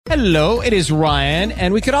Hello, it is Ryan,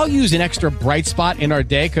 and we could all use an extra bright spot in our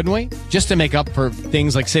day, couldn't we? Just to make up for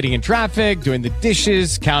things like sitting in traffic, doing the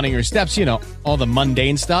dishes, counting your steps, you know, all the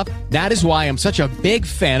mundane stuff. That is why I'm such a big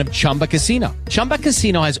fan of Chumba Casino. Chumba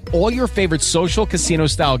Casino has all your favorite social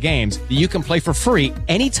casino-style games that you can play for free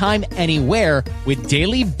anytime, anywhere with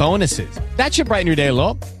daily bonuses. That should brighten your day a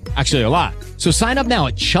little. Actually, a lot. So sign up now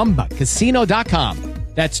at ChumbaCasino.com.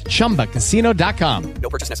 That's ChumbaCasino.com. No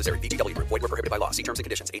purchase necessary. VGW Group. Void where prohibited by law. See terms and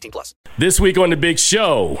conditions. 18+. This week on The Big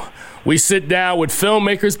Show, we sit down with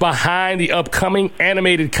filmmakers behind the upcoming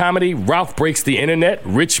animated comedy Ralph Breaks the Internet,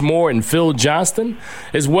 Moore and Phil Johnston,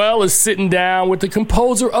 as well as sitting down with the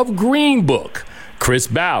composer of Green Book, Kris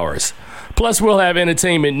Bowers. Plus, we'll have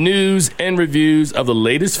entertainment news and reviews of the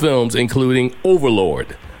latest films, including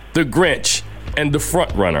Overlord, The Grinch, and The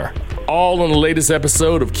Frontrunner, all on the latest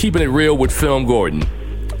episode of Keeping It Real with FilmGordon.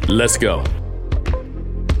 Let's go.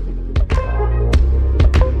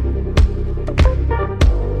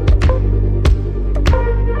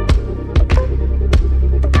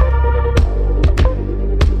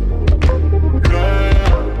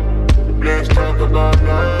 Let's talk about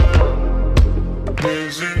love.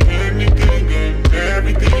 Is it anything and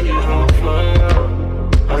everything you offer?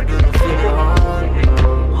 I didn't feel it on you.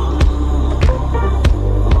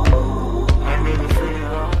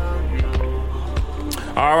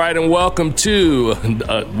 All right, and welcome to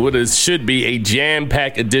should be a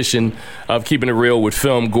jam-packed edition of Keeping It Real with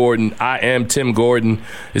FilmGordon. I am Tim Gordon.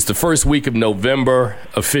 It's the first week of November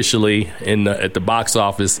officially at the box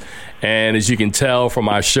office, and as you can tell from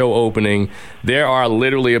our show opening, there are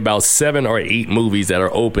literally about 7 or 8 movies that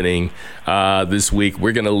are opening this week.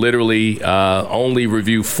 We're going to literally only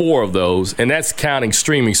review 4 of those, and that's counting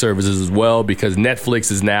streaming services as well, because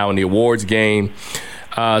Netflix is now in the awards game.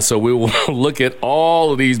 So we will look at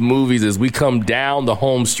all of these movies as we come down the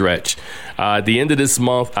home stretch. At the end of this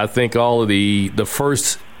month, I think all of the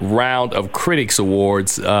first round of Critics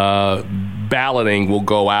Awards balloting will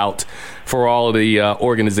go out for all of the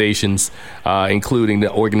organizations, including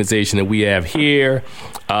the organization that we have here.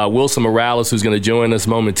 Wilson Morales, who's going to join us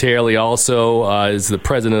momentarily, also is the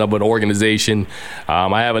president of an organization.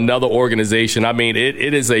 I have another organization. I mean,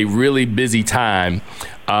 it is a really busy time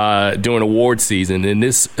during award season, and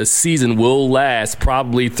this season will last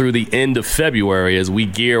probably through the end of February as we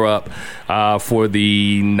gear up for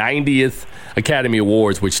the 90th Academy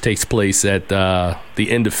Awards, which takes place at the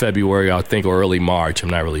end of February, I think, or early March. I'm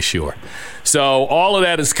not really sure. So all of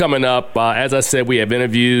that is coming up. As I said, we have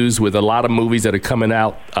interviews with a lot of movies that are coming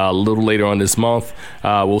out a little later on this month.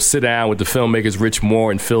 We'll sit down with the filmmakers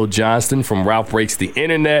Moore and Phil Johnston from Ralph Breaks the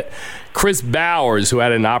Internet. Kris Bowers, who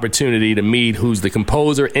had an opportunity to meet, who's the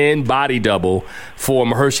composer and body double for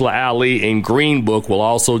Mahershala Ali in Green Book, will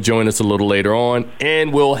also join us a little later on,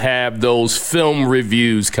 and we'll have those film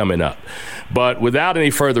reviews coming up. But without any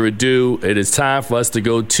further ado, it is time for us to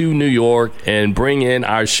go to New York and bring in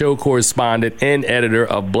our show correspondent and editor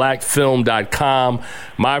of blackfilm.com,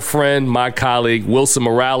 my friend, my colleague, Wilson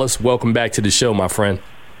Morales. Welcome back to the show, my friend.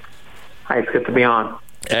 Hi, it's good to be on.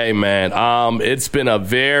 Hey, man, it's been a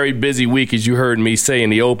very busy week, as you heard me say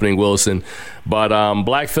in the opening, Wilson. But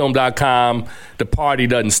blackfilm.com, the party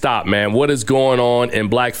doesn't stop, man. What is going on in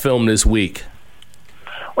Black Film this week?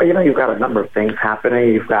 Well, you know, you've got a number of things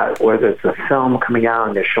happening. You've got, whether it's a film coming out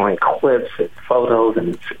and they're showing clips and photos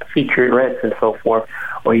and featurettes and so forth,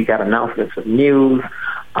 or you got announcements of news.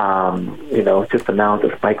 Just announced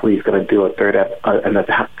that Spike Lee is going to do a third an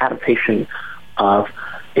adaptation of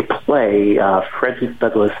a play, Frederick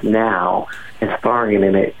Douglass Now, and starring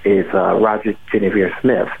in it is Roger Genevieve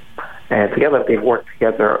Smith. And together, they've worked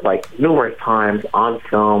together like numerous times on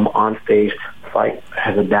film, on stage. Spike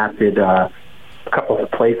has adapted a couple of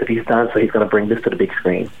the plays that he's done, so he's going to bring this to the big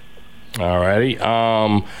screen. All righty.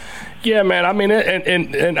 Yeah, man. I mean,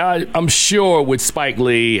 and I'm sure with Spike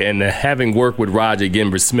Lee and having worked with Roger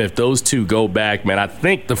Genevieve Smith, those two go back, man. I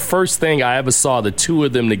think the first thing I ever saw the two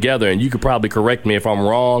of them together, and you could probably correct me if I'm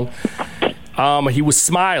wrong, he was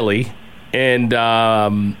Smiley and Do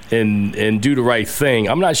the Right Thing.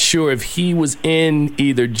 I'm not sure if he was in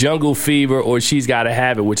either Jungle Fever or She's Gotta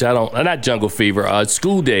Have It, which I don't, not Jungle Fever,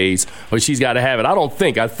 School Days or She's Gotta Have It.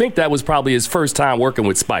 I think that was probably his first time working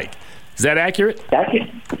with Spike. Is that accurate?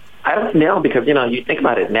 I don't know, because, you think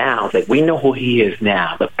about it now, it's like we know who he is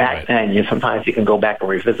now. But back then, sometimes you can go back and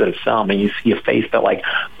revisit a film and you see a face that like,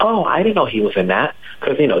 oh, I didn't know he was in that,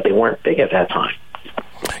 because, they weren't big at that time.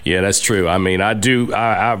 Yeah, that's true. I mean,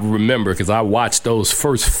 I remember because I watched those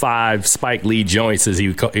first 5 Spike Lee joints, as he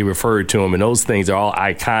referred to them, and those things are all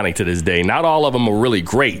iconic to this day. Not all of them are really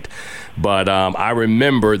great, but I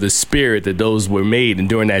remember the spirit that those were made. And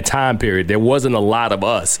during that time period, there wasn't a lot of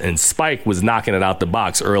us, and Spike was knocking it out the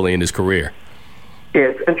box early in his career. Yeah,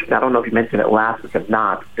 it's interesting. I don't know if you mentioned it last week or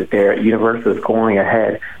not, that Universal is going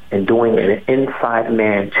ahead and doing an Inside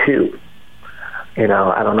Man 2. I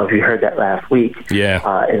don't know if you heard that last week.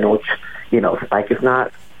 Yeah. In which, Spike is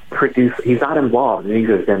not produced. He's not involved.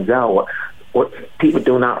 Neither is Denzel. What people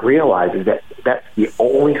do not realize is that that's the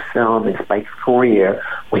only film in Spike's career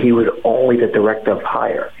where he was only the director of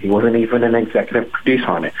hire. He wasn't even an executive producer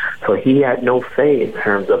on it. So he had no say in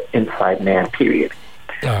terms of Inside Man, period.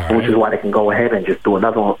 Right. Which is why they can go ahead and just do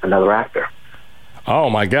another actor.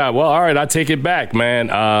 Oh, my God. Well, all right, I take it back,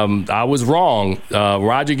 man. I was wrong.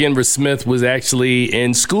 Roger Denver Smith was actually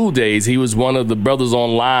in School Days. He was one of the brothers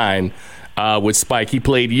online with Spike. He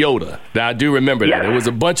played Yoda. Now, I do remember that. There was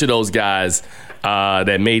a bunch of those guys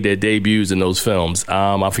that made their debuts in those films.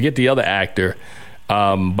 I forget the other actor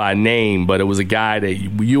by name, but it was a guy that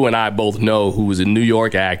you and I both know who was a New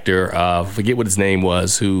York actor. Forget what his name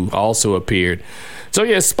was, who also appeared. So,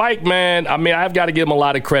 yeah, Spike, man, I mean, I've got to give him a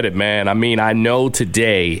lot of credit, man. I mean, I know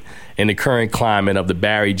today in the current climate of the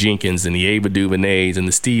Barry Jenkins and the Ava DuVernays and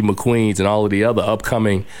the Steve McQueens and all of the other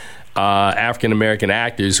upcoming African-American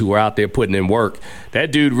actors who are out there putting in work,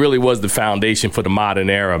 that dude really was the foundation for the modern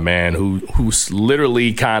era, man, who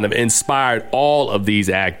literally kind of inspired all of these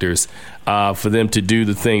actors for them to do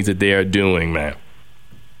the things that they are doing, man.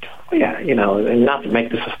 Yeah, and not to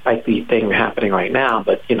make this a Spike Lee thing happening right now,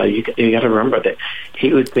 but, you got to remember that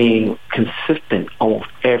he was being consistent almost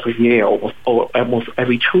every year, almost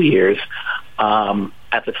every 2 years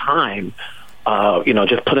at the time,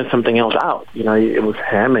 just putting something else out. It was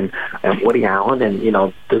him and Woody Allen,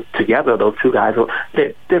 and, together, those two guys,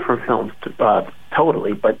 they're different films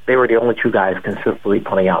totally, but they were the only two guys consistently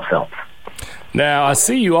putting out films. Now, I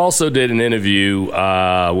see you also did an interview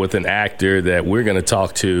with an actor that we're going to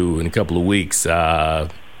talk to in a couple of weeks. I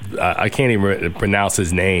can't even pronounce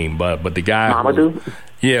his name, but the guy.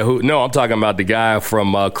 Mamadou? No, I'm talking about the guy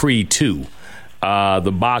from Creed 2,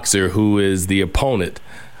 the boxer who is the opponent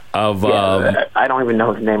of. I don't even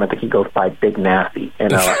know his name. I think he goes by Big Nasty.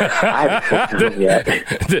 I haven't spoken to him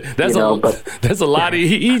yet. That's a lot.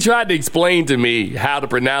 He tried to explain to me how to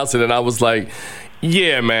pronounce it, and I was like,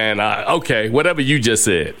 yeah, man. Okay, whatever you just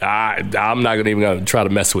said. I'm not even going to try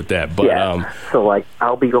to mess with that. But so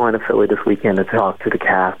I'll be going to Philly this weekend to talk to the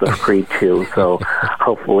cast of Creed 2. So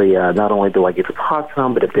hopefully, not only do I get to talk to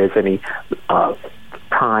them, but if there's any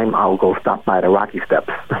time, I'll go stop by the Rocky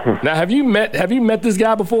Steps. Now, have you met this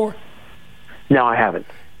guy before? No, I haven't.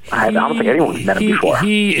 I don't think anyone's met him before.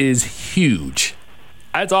 He is huge.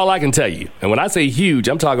 That's all I can tell you. And when I say huge,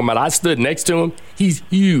 I'm talking about I stood next to him. He's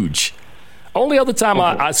huge. Only other time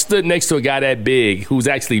I stood next to a guy that big, who's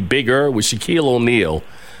actually bigger, was Shaquille O'Neal,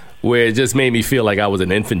 where it just made me feel like I was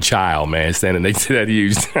an infant child, man, standing next to that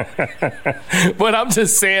huge. But I'm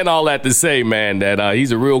just saying all that to say, man, that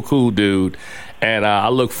he's a real cool dude. And I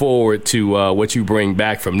look forward to what you bring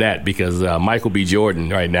back from that, because Michael B. Jordan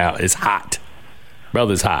right now is hot.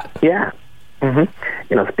 Brother's hot. Yeah. Mm-hmm.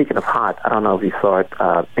 Speaking of hot, I don't know if you saw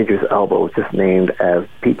it, Idris Elba was just named as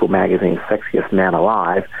People Magazine's Sexiest Man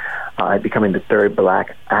Alive, becoming the third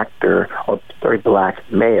black actor or third black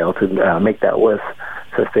male to make that list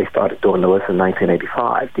since they started doing the list in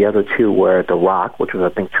 1985. The other two were The Rock, which was,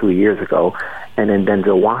 I think, 2 years ago, and then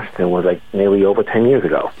Denzel Washington was nearly over 10 years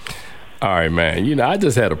ago. All right, man. I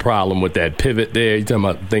just had a problem with that pivot there. You're talking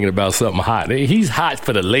about thinking about something hot. He's hot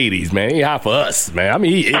for the ladies, man. He ain't hot for us, man. I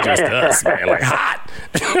mean, he Idris to us, man. Like, hot.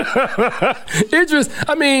 Idris,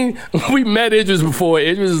 I mean, we met Idris before.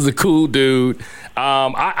 Idris is a cool dude.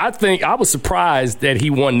 I think I was surprised that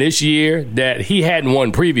he won this year, that he hadn't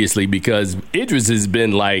won previously, because Idris has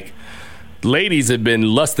been ladies have been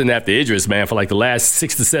lusting after Idris, man, for the last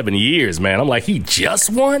 6 to 7 years, man. I'm like, he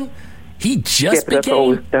just won? He just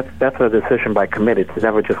became... That's a decision by committee. It's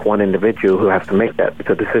never just one individual who has to make that. It's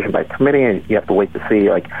a decision by committee, and you have to wait to see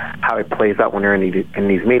how it plays out when they're in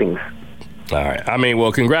these meetings. All right. I mean,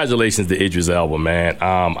 well, congratulations to Idris Elba, man.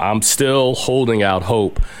 I'm still holding out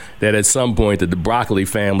hope that at some point that the Broccoli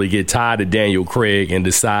family get tired of Daniel Craig and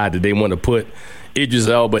decide that they want to put Idris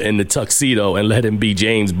Elba in the tuxedo and let him be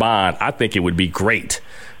James Bond. I think it would be great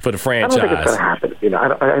for the franchise. I don't think it's going to happen.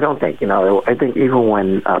 I don't think. I think even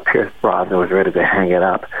when Pierce Brosnan was ready to hang it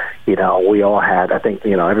up, we all had. I think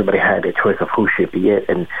everybody had their choice of who should be it,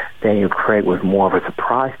 and Daniel Craig was more of a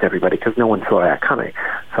surprise to everybody because no one saw that coming.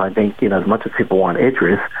 So I think as much as people want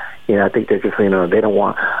Idris, I think they're just they don't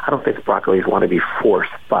want. I don't think the Broccoli's want to be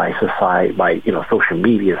forced by society, by social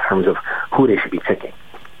media in terms of who they should be picking.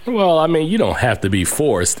 Well, I mean, you don't have to be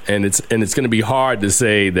forced, and it's going to be hard to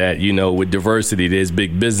say that, with diversity, there's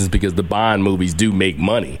big business because the Bond movies do make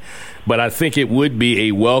money. But I think it would be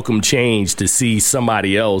a welcome change to see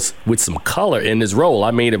somebody else with some color in this role. I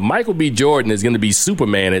mean, if Michael B. Jordan is going to be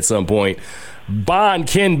Superman at some point, Bond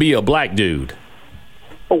can be a black dude.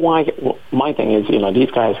 Well, my thing is, these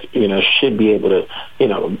guys, should be able to,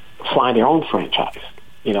 fly their own franchise,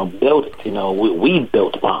 build it. We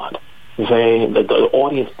built Bond. Saying the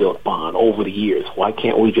audience built Bond over the years. Why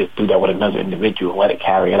can't we just do that with another individual and let it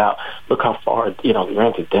carry it out? Look how far,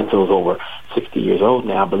 granted Denzel's over 60 years old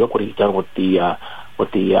now, but look what he's done with the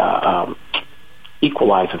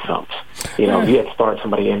Equalizer films. If you had started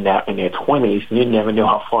somebody in their 20s, you never knew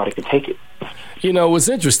how far they could take it. What's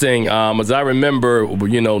interesting, as I remember,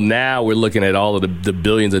 now we're looking at all of the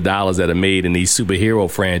billions of dollars that are made in these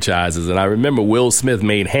superhero franchises, and I remember Will Smith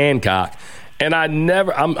made Hancock. And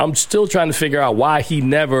I'm still trying to figure out why he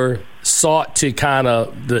never sought to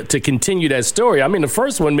to continue that story. I mean, the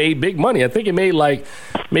first one made big money. I think it made like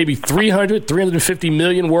maybe 350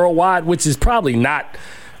 million worldwide, which is probably not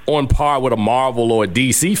on par with a Marvel or a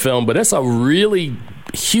DC film, but that's a really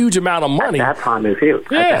huge amount of money. At that time, it was huge.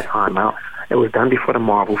 Yeah. At that time, it was done before the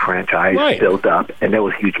Marvel franchise built up, and there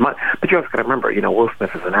was huge money. But you also got to remember, Will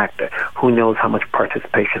Smith is an actor. Who knows how much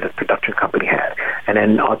participation his production company had? And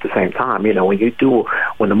then at the same time,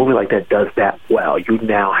 when a movie like that does that well, you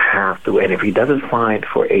now have to, and if he doesn't find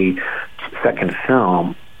for a second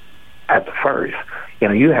film at the first,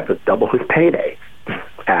 you have to double his payday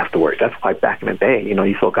afterwards. That's why back in the day,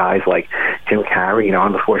 you saw guys like Jim Carrey,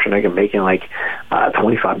 Arnold Schwarzenegger making like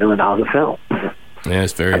 $25 million a film. Yeah,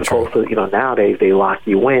 it's very true. As opposed to, nowadays they lock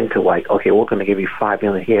you in to like, okay, we're going to give you $5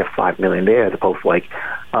 million here, $5 million there, as opposed to like,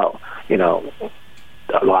 a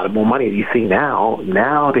lot of more money. You see now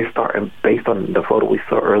they're starting, based on the photo we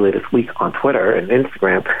saw earlier this week on Twitter and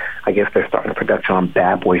Instagram, I guess they're starting production on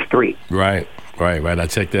Bad Boys 3. Right. I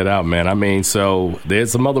checked that out, man. I mean, so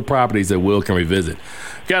there's some other properties that Will can revisit.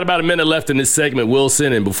 Got about a minute left in this segment,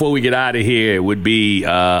 Wilson, and before we get out of here, it would be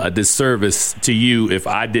a disservice to you if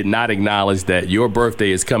I did not acknowledge that your birthday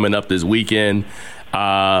is coming up this weekend.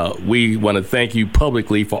 We want to thank you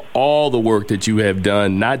publicly for all the work that you have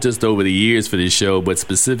done, not just over the years for this show, but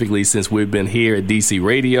specifically since we've been here at DC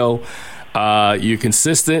Radio. You're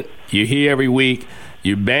consistent. You're here every week.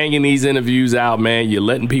 You're banging these interviews out, man. You're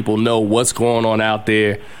letting people know what's going on out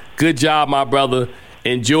there. Good job, my brother.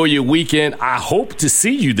 Enjoy your weekend. I hope to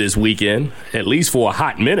see you this weekend, at least for a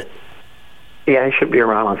hot minute. Yeah, I should be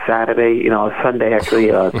around on Saturday, Sunday actually,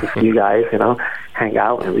 to see you guys, hang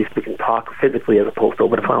out, and at least we can talk physically as opposed to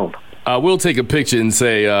over the phone. We'll take a picture and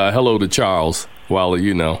say hello to Charles while,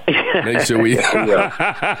 make sure we...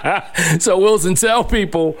 So, Wilson, tell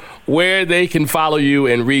people where they can follow you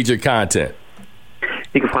and read your content.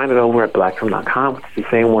 You can find it over at blackfilm.com, which is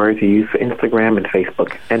the same words you use for Instagram and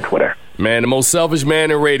Facebook and Twitter. Man, the most selfish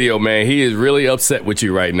man in radio, man. He is really upset with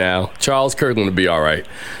you right now. Charles Kirkland will be all right.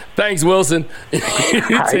 Thanks, Wilson.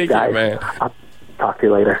 Take care, man. I'll talk to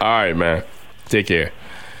you later. All right, man. Take care.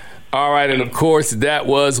 All right, and of course, that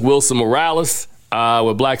was Wilson Morales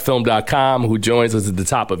with blackfilm.com, who joins us at the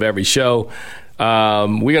top of every show.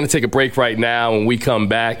 We're going to take a break right now. When we come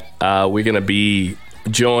back, we're going to be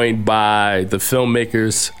joined by the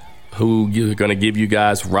filmmakers who are going to give you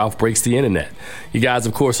guys Ralph Breaks the Internet. You guys,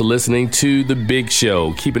 of course, are listening to The Big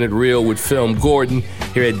Show, keeping it real with FilmGordon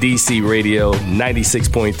here at DC Radio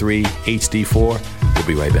 96.3 HD4. We'll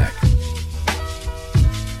be right back.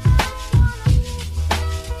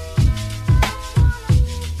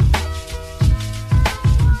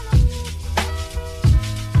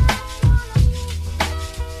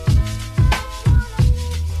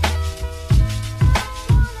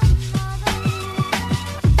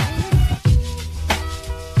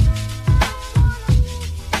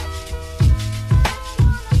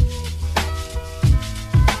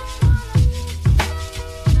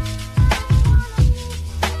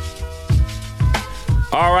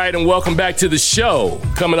 And welcome back to the show.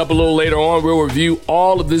 Coming up a little later on, we'll review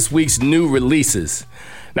all of this week's new releases.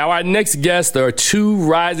 Now, our next guests are two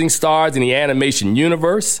rising stars in the animation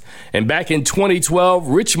universe. And back in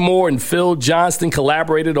 2012, Moore and Phil Johnston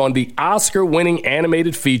collaborated on the Oscar-winning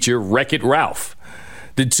animated feature Wreck-It Ralph.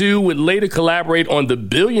 The two would later collaborate on the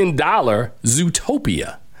billion-dollar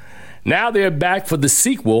Zootopia. Now they're back for the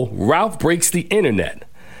sequel, Ralph Breaks the Internet.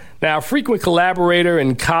 Now, frequent collaborator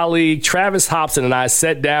and colleague Travis Hobson and I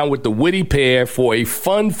sat down with the witty pair for a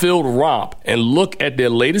fun-filled romp and look at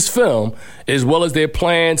their latest film, as well as their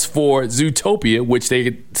plans for Zootopia, which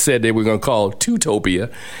they said they were going to call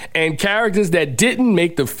Tootopia, and characters that didn't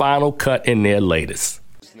make the final cut in their latest.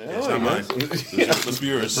 It's not mine. Let's be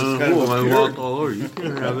yours. I walk all over. You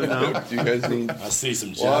can have it now. Do you guys need? I see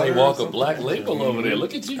some Johnny Walker Black Label over there.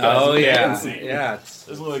 Look at you guys. Oh, yeah. Yeah.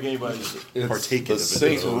 Doesn't look like anybody's partaking The of it.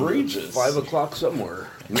 St. Regis. 5 o'clock somewhere.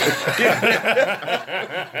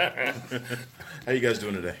 How you guys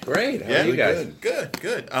doing today? Great. How are you guys?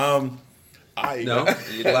 Good. No?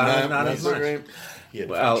 You laugh, not as much. He had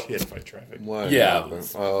Well- to fight traffic. What? Yeah, happened?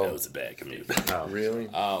 that was a bad commute. Oh, Really?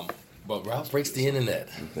 But Ralph Breaks the Internet.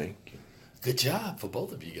 thank you. Good job for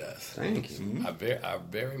both of you guys. Thank you. I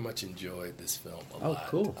very much enjoyed this film a lot.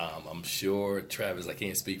 cool. I'm sure Travis, I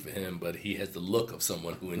can't speak for him, but he has the look of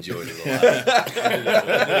someone who enjoyed it a lot.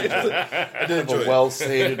 I did enjoy A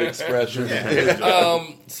well-stated expression.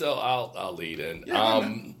 So I'll lead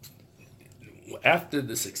in. After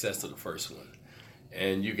the success of the first one,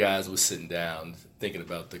 and you guys were sitting down thinking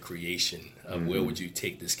about the creation of where would you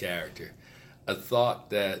take this character, I thought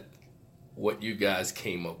that what you guys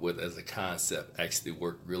came up with as a concept actually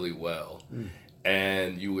worked really well.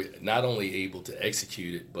 And you were not only able to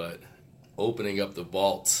execute it, but opening up the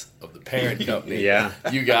vaults of the parent company. Yeah.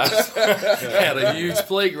 You guys had a huge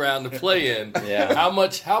playground to play in. Yeah. How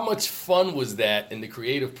much fun was that in the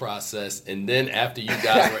creative process? And then after you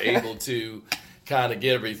guys were able to kind of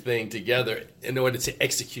get everything together in order to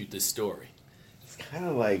execute this story? It's kind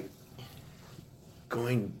of like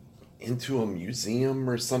going into a museum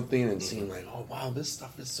or something and seeing like, oh wow, this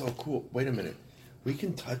stuff is so cool. Wait a minute, we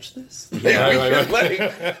can touch this?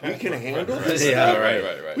 Right. We can handle this? Yeah,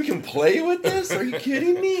 right. We can play with this? Are you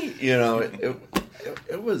kidding me? You know,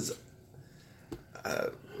 it was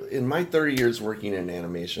in my 30 years working in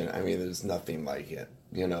animation, I mean, there's nothing like it.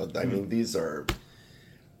 You know, I mean, these are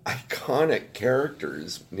iconic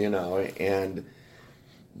characters, you know, and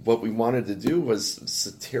what we wanted to do was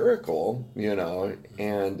satirical, you know,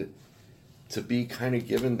 and to be kind of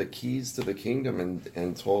given the keys to the kingdom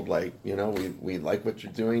and told, like, you know, we like what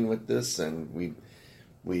you're doing with this, and we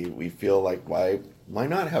feel like why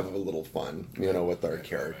not have a little fun, you know, with our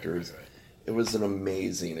characters. Right. It was an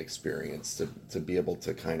amazing experience to be able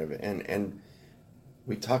to kind of and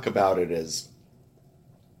we talk about it as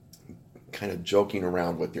kind of joking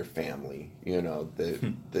around with your family, you know,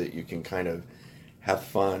 that you can kind of have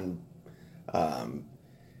fun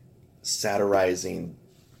satirizing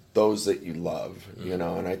those that you love, you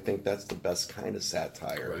know, and I think that's the best kind of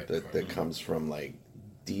satire that comes from like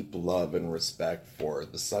deep love and respect for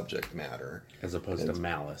the subject matter, as opposed to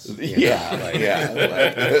malice. Just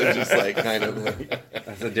like kind of like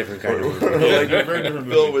That's a different kind of like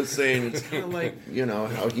Phil was saying, it's kind of like, you know,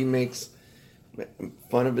 how he makes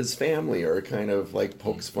fun of his family or kind of like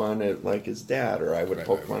pokes fun at like his dad, or I would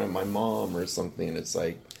poke fun at my mom or something. It's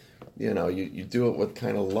like, you know, you do it with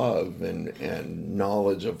kind of love and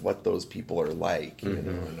knowledge of what those people are like, you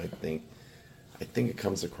know, and I think it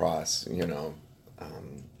comes across, you know,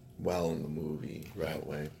 well in the movie that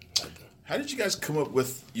way. How did you guys come up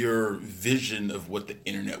with your vision of what the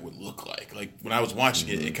internet would look like? Like when I was watching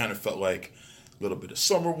it, it kind of felt like a little bit of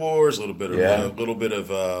Summer Wars, a little bit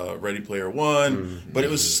of Ready Player One, but it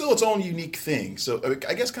was still its own unique thing. So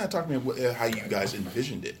I guess kind of talk to me about how you guys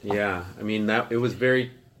envisioned it. Yeah, I mean, it was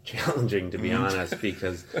very challenging, to be honest,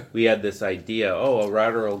 because we had this idea, a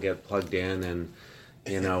router will get plugged in and,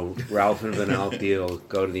 you know, Ralph and Vanellope will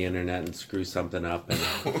go to the internet and screw something up, and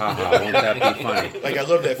haha, won't that be funny? Like, I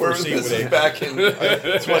love that first scene where they back in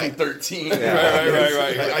 2013. Right.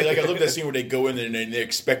 I love that scene where they go in and they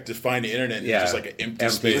expect to find the internet and it's just like an empty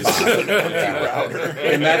space. router.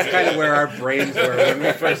 And that's kind of where our brains were when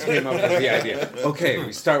we first came up with the idea. Okay,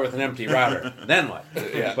 we start with an empty router. Then what?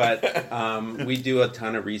 Yeah. But we do a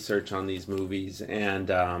ton of research on these movies, and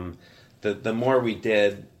the more we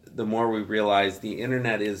did, the more we realized the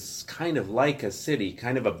internet is kind of like a city,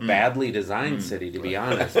 kind of a badly designed city, to be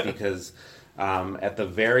honest, because at the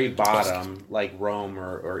very bottom, like Rome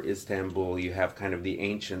or Istanbul, you have kind of the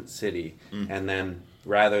ancient city, and then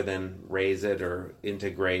rather than raise it or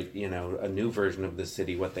integrate, you know, a new version of the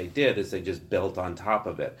city, what they did is they just built on top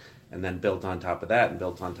of it, and then built on top of that, and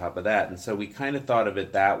built on top of that. And so we kind of thought of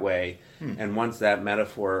it that way, and once that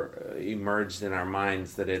metaphor emerged in our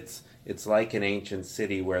minds, that it's like an ancient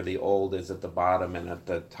city where the old is at the bottom, and at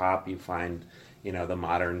the top you find, the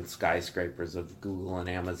modern skyscrapers of Google and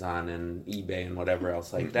Amazon and eBay and whatever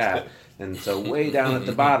else like that. And so way down at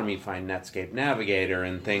the bottom you find Netscape Navigator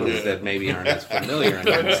and things that maybe aren't as familiar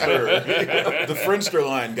anymore. The Friendster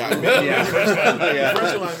line got me. Yeah. The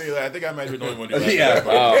Friendster line, I think I might be the only one who got that.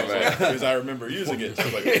 Oh, man. Because I remember using it. So I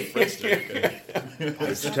was like, Friendster. Okay.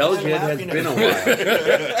 This tells you it has been a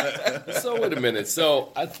while. So wait a minute.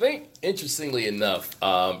 So I think, interestingly enough,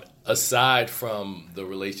 aside from the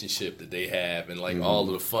relationship that they have and like all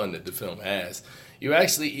of the fun that the film has, you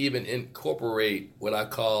actually even incorporate what I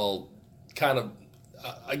call kind of,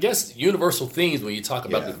 I guess, universal themes when you talk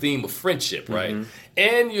about the theme of friendship, right?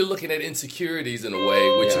 And you're looking at insecurities in a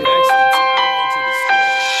way, which you actually tie into the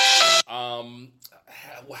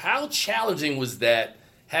story. How challenging was that?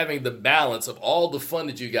 Having the balance of all the fun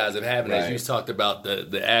that you guys have having, as you talked about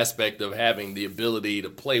the aspect of having the ability to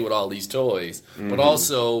play with all these toys, but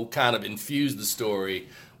also kind of infuse the story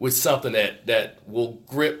with something that will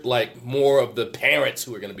grip like more of the parents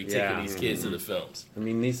who are going to be taking these kids to the films. I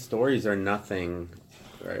mean, these stories are nothing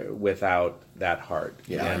without that heart.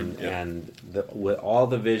 And with all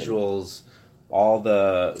the visuals, all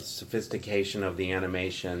the sophistication of the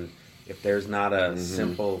animation, if there's not a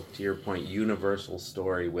simple, to your point, universal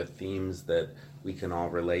story with themes that we can all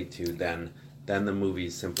relate to, then the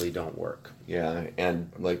movies simply don't work. Yeah,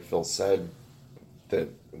 and like Phil said, that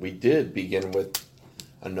we did begin with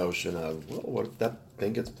a notion of, well, what if that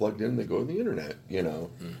thing gets plugged in and they go to the internet,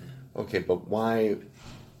 Okay, but why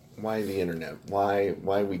the internet? Why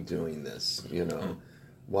are we doing this,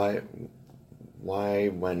 Why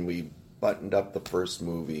when we buttoned up the first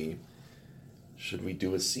movie, should we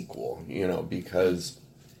do a sequel? Because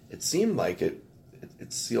it seemed like it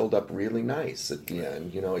sealed up really nice at the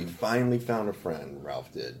end. He finally found a friend,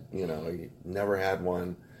 Ralph did. He never had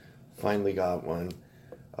one, finally got one.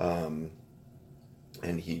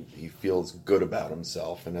 And he feels good about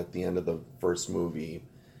himself. And at the end of the first movie,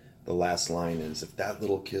 the last line is, if that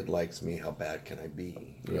little kid likes me, how bad can I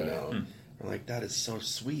be? I'm like, that is so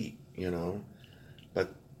sweet,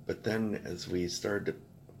 But then as we started to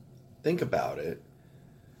think about it,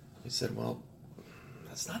 he said, well,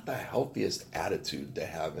 that's not the healthiest attitude to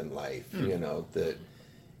have in life, that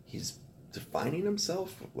he's defining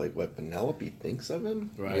himself like what Penelope thinks of him,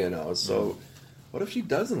 so what if she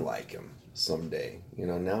doesn't like him someday,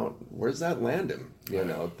 now where's that land him,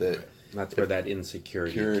 That's where that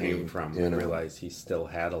insecurity came from. We realized he still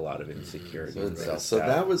had a lot of insecurity and self-doubt. So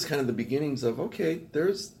that was kind of the beginnings of, okay, there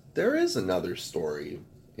is another story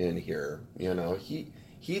in here,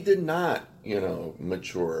 He did not,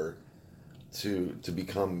 mature to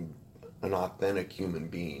become an authentic human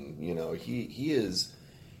being. He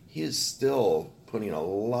is still putting a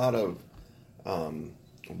lot of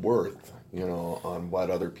worth, on what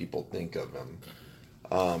other people think of him.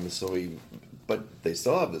 But they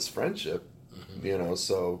still have this friendship,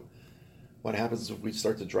 So what happens if we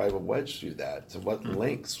start to drive a wedge through that? To what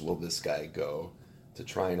lengths will this guy go to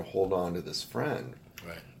try and hold on to this friend?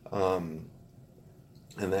 Right.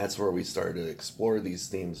 And that's where we started to explore these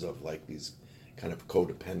themes of like these kind of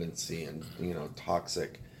codependency and,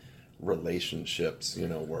 toxic relationships,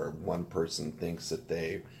 where one person thinks that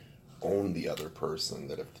they own the other person,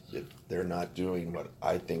 that if they're not doing what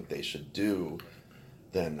I think they should do,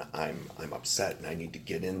 then I'm upset and I need to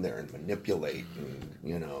get in there and manipulate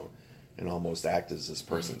and, and almost act as this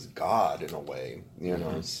person's God in a way,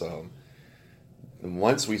 So and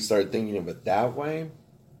once we started thinking of it that way,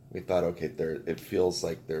 we thought, okay, it feels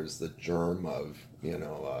like there's the germ of,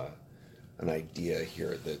 an idea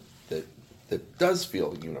here that does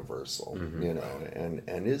feel universal,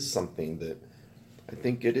 and is something that I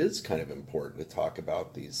think it is kind of important to talk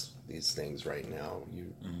about these things right now.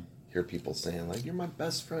 You hear people saying, like, you're my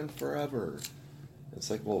best friend forever. It's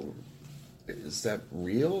like, well, is that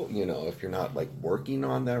real? If you're not, like, working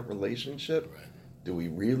on that relationship, do we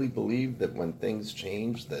really believe that when things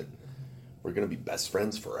change that we're going to be best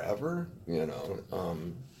friends forever, and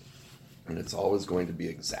it's always going to be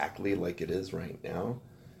exactly like it is right now?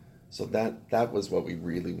 So that was what we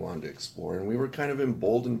really wanted to explore. And we were kind of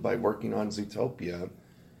emboldened by working on Zootopia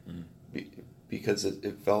because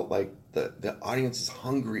it felt like the audience is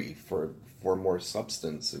hungry for more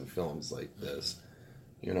substance in films like this.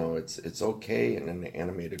 It's okay in an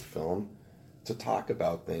animated film to talk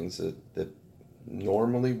about things that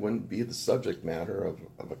normally wouldn't be the subject matter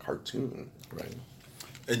of a cartoon. Right.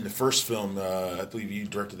 In the first film, I believe you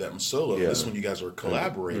directed that one solo. Yeah. This one you guys were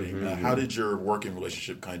collaborating. How did your working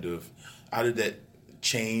relationship how did that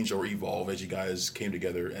change or evolve as you guys came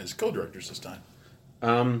together as co-directors this time?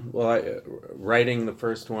 Writing the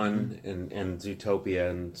first one and Zootopia,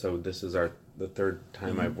 and so this is the third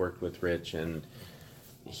time I've worked with Rich, and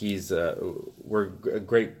he's we're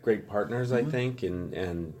great partners, I think,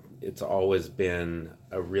 and it's always been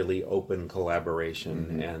a really open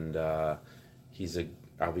collaboration, and he's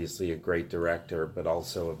obviously a great director, but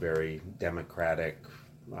also a very democratic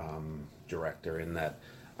director in that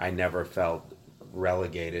I never felt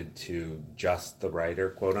relegated to just the writer,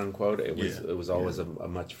 quote unquote. It was always a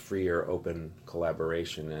much freer, open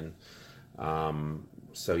collaboration, and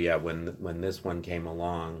so when this one came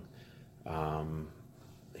along,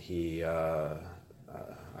 he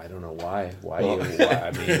I don't know why. I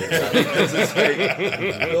mean, because it's like,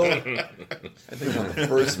 I think on the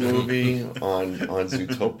first movie on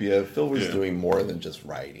Zootopia, Phil was doing more than just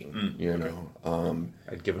writing. You know,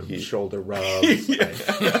 I'd give him shoulder rubs. Get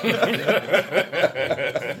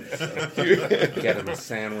him a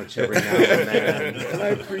sandwich every now and then, and I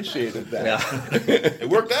appreciated that. Yeah. It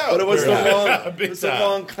worked out, but it was the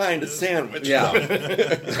wrong kind of sandwich. Yeah.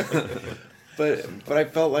 But I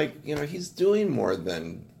felt like, you know, he's doing more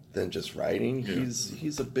than just writing. Yeah.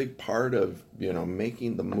 He's a big part of, you know,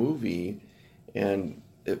 making the movie, and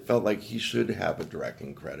it felt like he should have a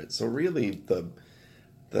directing credit. So really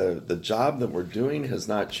the job that we're doing has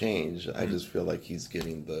not changed. I just feel like he's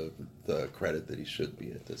getting the credit that he should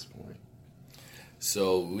be at this point.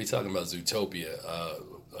 So we talking about Zootopia.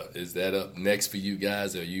 Is that up next for you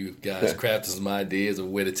guys? Are you guys crafting some ideas of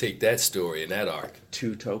where to take that story and that arc?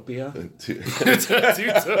 Zootopia?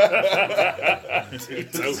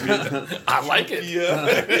 I like it.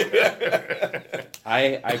 Yeah.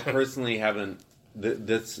 I personally haven't.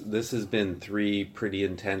 This has been 3 pretty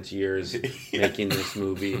intense years making this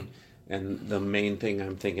movie. And the main thing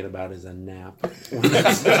I'm thinking about is a nap when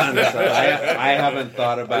it's done. So I haven't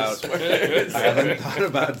thought about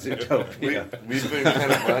Zootopia. We've been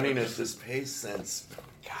kind of running at this pace since,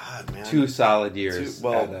 God, man, 2 solid years.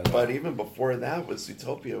 But even before that, with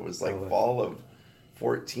Zootopia, it was like fall of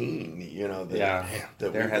 14. You know, that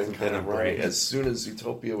there hasn't been a break. As soon as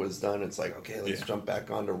Zootopia was done, it's like, okay, let's jump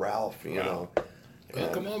back onto Ralph. You know. Well,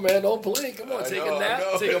 come on, man! Don't blink. Come on, take a nap,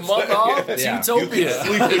 take a month off. Zootopia. You can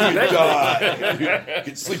sleep when you die. You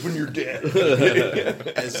can sleep when you're dead.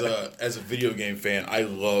 As a video game fan, I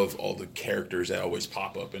love all the characters that always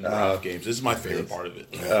pop up in Ralph games. This is my favorite part of it.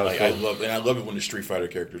 I love it when the Street Fighter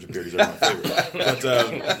characters appear. These are my favorite.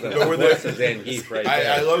 But were there Zangief right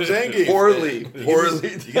there? I love Zangief. Poorly.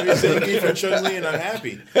 You give me Zangief and Chun-Li, and I'm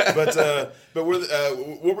happy. But what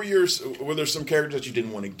were there some characters that you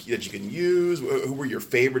didn't want to that you can use? Who were your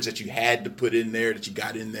favorites that you had to put in there, that you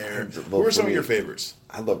got in there? Who were some of your favorites?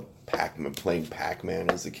 I love Pac-Man, playing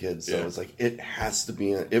Pac-Man as a kid, so it's like, it has to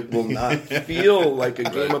be, it will not feel like a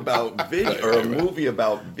game about video, or a movie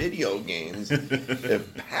about video games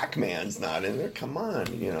if Pac-Man's not in there. Come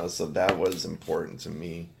on, you know, so that was important to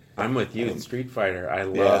me. I'm with you in Street Fighter. I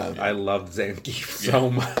loved Zangief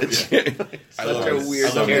so much. I love a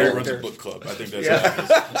weird character. Runs a book club. I think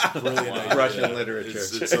that's brilliant. Russian literature.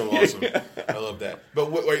 It's so awesome. I love that.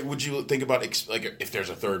 But what would you think about, like, if there's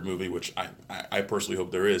a third movie, which I personally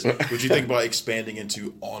hope there is? Would you think about expanding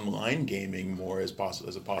into online gaming more as a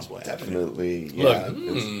possible avenue? Definitely. Yeah.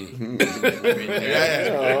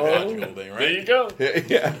 Logical thing, right? There you go.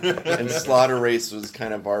 And Slaughter Race was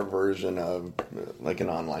kind of our version of like an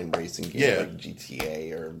online racing game, like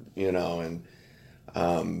GTA, or, you know, and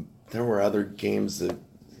there were other games that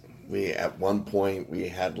at one point we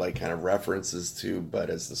had like kind of references to, but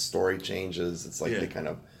as the story changes, it's like they kind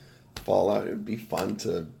of fall out. It would be fun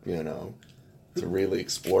to, you know, to really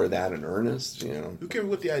explore that in earnest, you know. Who came up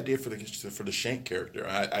with the idea for the Shank character?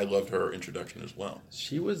 I loved her introduction as well.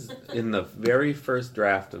 She was in the very first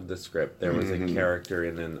draft of the script. There was a character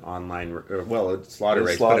in an online, Slaughter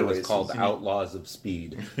Race, but it was called Outlaws of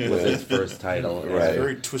Speed. Was its first title. It was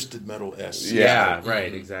very Twisted Metal-esque. Yeah,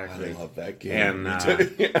 right, exactly. I love that game.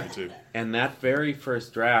 And Me too. And that very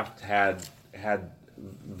first draft had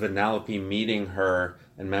Vanellope meeting her.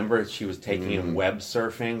 And remember, she was taking him web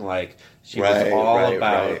surfing. Like, she was all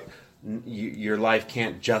about your life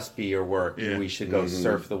can't just be your work. Yeah. We should go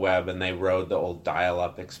surf the web. And they rode the old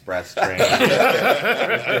dial-up express train.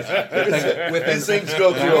 These things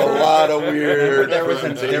go through a lot of weird. There was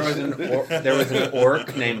an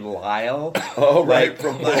orc named Lyle. Oh, right,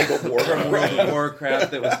 from World of Warcraft. From World of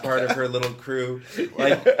Warcraft, that was part of her little crew.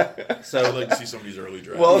 Like, so I'd like to see some of these early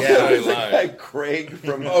drafts. Well, there was a guy, Craig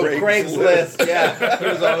from Craigslist. Yeah, he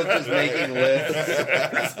was always just making lists.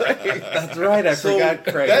 That's right. I forgot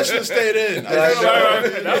Craig. That's just stayed in. That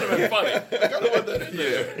would have been funny. I gotta put that in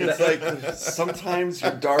there. It's like sometimes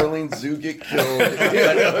your darlings do get killed.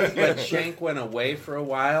 But Shank went away for a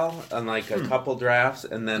while on like a couple drafts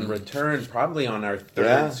and then returned probably on our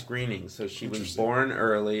third screening. So she was born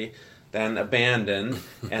early, then abandoned,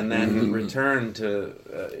 and then returned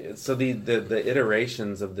to. So the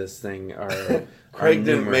iterations of this thing are. Craig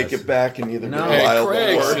didn't make it back in either Wild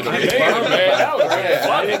Craig or should have That was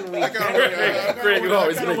funny. Craig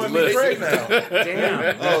always makes a list. Craig now.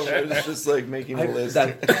 Damn. Oh, it was just like making a list.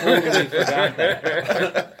 I totally forgot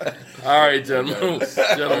that. All right, gentlemen.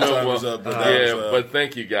 But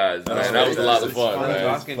thank you guys, man. That was a lot of fun,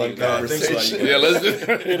 man. Talking to you guys. Conversation. Yeah,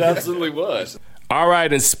 it absolutely was. All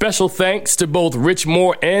right, and special thanks to both Rich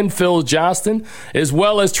Moore and Phil Johnston, as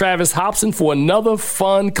well as Travis Hobson for another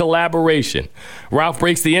fun collaboration. Ralph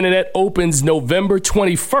Breaks the Internet opens November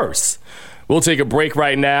 21st. We'll take a break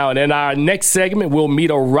right now, and in our next segment, we'll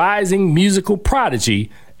meet a rising musical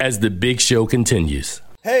prodigy as the big show continues.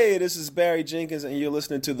 Hey, this is Barry Jenkins, and you're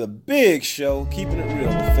listening to The Big Show, Keeping It Real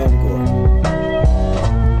with FilmGordon.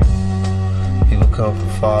 People come from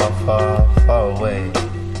far, far, far away.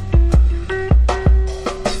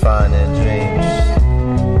 Find their dreams,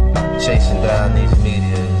 chasing down these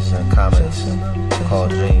meteors and comets called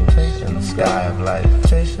dreams in the sky of life.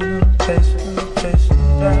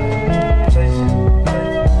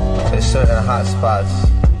 There's certain hot spots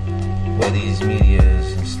where these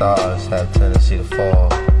meteors and stars have tendency to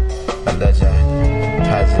fall. And legend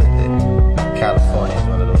has it that California is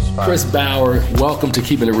one of those spots. Kris Bowers, welcome to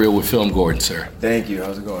Keeping It Real with FilmGordon, sir. Thank you.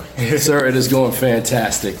 How's it going? Sir, it is going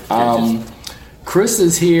fantastic. Kris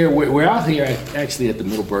is here. We're out here actually at the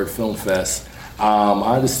Middleburg Film Fest.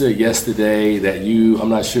 I understood yesterday that I'm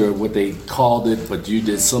not sure what they called it, but you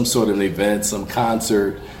did some sort of an event, some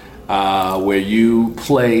concert where you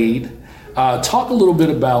played. Talk a little bit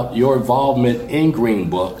about your involvement in Green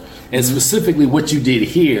Book and specifically what you did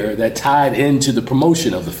here that tied into the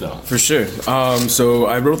promotion of the film. For sure. So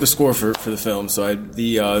I wrote the score for the film. So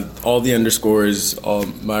all the underscores, all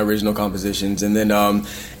my original compositions, and then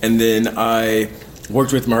I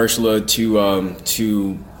worked with Mahershala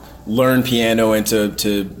to learn piano and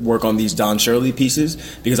to work on these Don Shirley pieces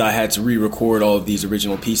because I had to re-record all of these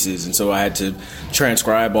original pieces, and so I had to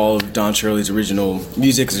transcribe all of Don Shirley's original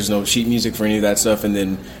music because there's no sheet music for any of that stuff, and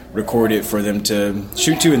then record it for them to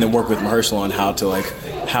shoot to, and then work with Mahershala on how to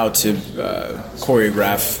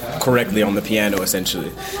choreograph correctly on the piano,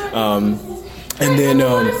 essentially.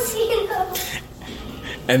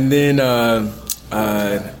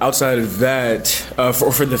 Outside of that,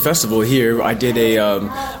 for the festival here, I did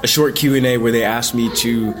a short Q&A where they asked me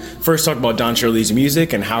to first talk about Don Shirley's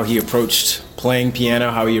music and how he approached playing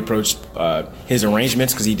piano, how he approached his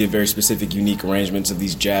arrangements, because he did very specific, unique arrangements of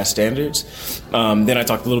these jazz standards. Then I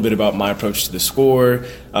talked a little bit about my approach to the score,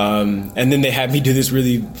 and then they had me do this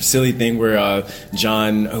really silly thing where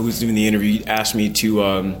John, who was doing the interview, asked me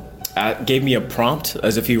to... gave me a prompt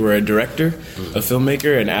as if he were a director, a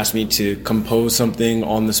filmmaker, and asked me to compose something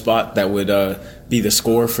on the spot that would be the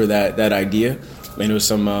score for that idea. And it was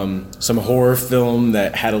some horror film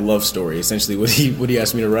that had a love story, essentially what he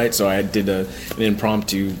asked me to write. So I did an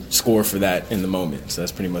impromptu score for that in the moment. So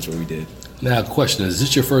that's pretty much what we did. Now, question: is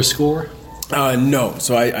this your first score? No.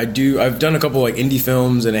 So I've done a couple like indie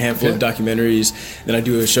films and a handful of documentaries. Then I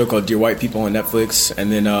do a show called Dear White People on Netflix,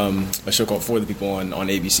 and then a show called For the People on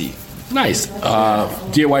ABC. Nice.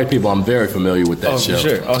 Dear White People, I'm very familiar with that show. For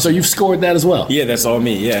sure. Awesome. So you've scored that as well? Yeah, that's all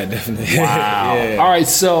me. Yeah, definitely. Wow. Yeah. All right,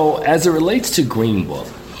 so as it relates to Green Book,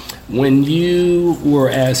 when you were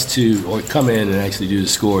asked to or come in and actually do the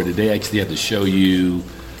score, did they actually have to show you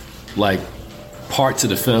like parts of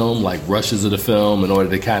the film, like rushes of the film, in order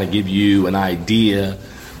to kind of give you an idea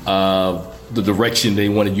of the direction they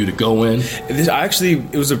wanted you to go in?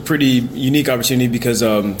 It was a pretty unique opportunity because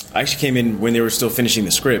I actually came in when they were still finishing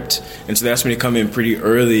the script, and so they asked me to come in pretty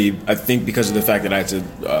early. I think because of the fact that I had to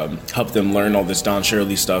help them learn all this Don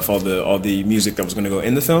Shirley stuff, all the music that was going to go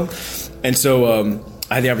in the film, and so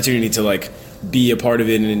I had the opportunity to like be a part of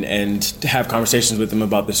it and have conversations with them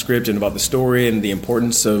about the script and about the story and the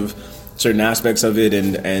importance of certain aspects of it,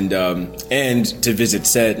 and to visit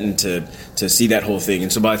set and to see that whole thing.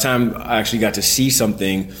 And so by the time I actually got to see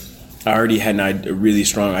something, I already had a really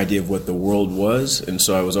strong idea of what the world was, and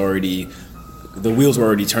so the wheels were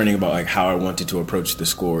already turning about like how I wanted to approach the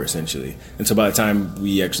score, essentially. And so by the time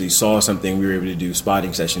we actually saw something, we were able to do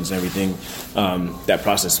spotting sessions and everything. That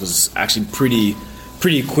process was actually pretty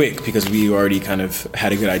quick because we already kind of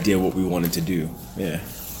had a good idea what we wanted to do. Yeah.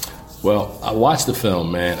 Well, I watched the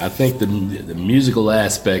film, man. I think the musical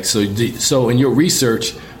aspect. So in your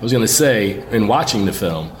research, I was going to say, in watching the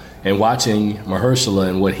film, and watching Mahershala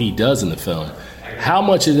and what he does in the film, how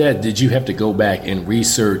much of that did you have to go back and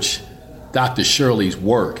research Dr. Shirley's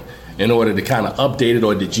work in order to kind of update it,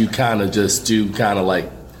 or did you kind of just do kind of like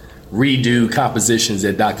redo compositions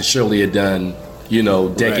that Dr. Shirley had done,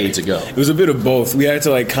 decades ago? It was a bit of both. We had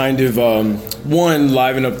to like kind of one,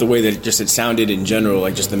 liven up the way that it sounded in general,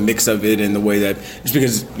 like just the mix of it and the way that, just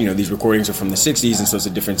because these recordings are from the 60s and so it's a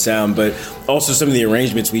different sound, but also some of the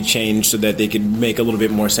arrangements we changed so that they could make a little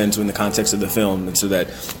bit more sense in the context of the film, and so that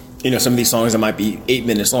some of these songs that might be 8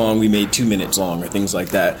 minutes long, we made 2 minutes long or things like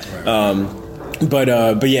that. Right. But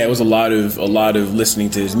yeah, it was a lot of listening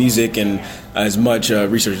to his music and as much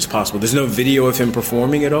research as possible. There's no video of him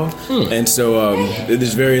performing at all, and so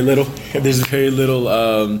there's very little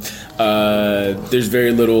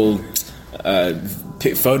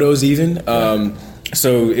photos even.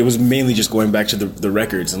 So it was mainly just going back to the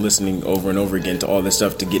records and listening over and over again to all this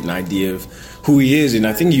stuff to get an idea of who he is. And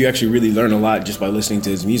I think you actually really learn a lot just by listening to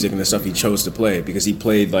his music and the stuff he chose to play, because he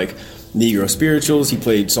played like Negro spirituals, he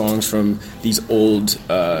played songs from these old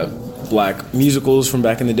black musicals from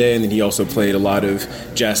back in the day, and then he also played a lot of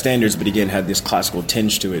jazz standards, but again had this classical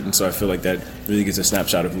tinge to it. And so I feel like that really gives a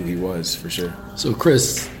snapshot of who he was, for sure. So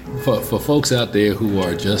Kris, for folks out there who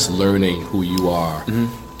are just learning who you are,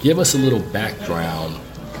 give us a little background,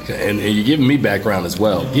 and you're giving me background as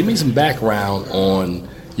well. Give me some background on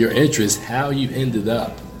your interest, how you ended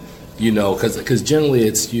up, because generally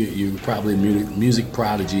it's you're probably a music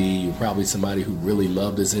prodigy, you're probably somebody who really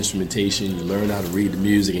loved this instrumentation, you learn how to read the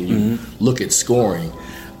music, and you look at scoring.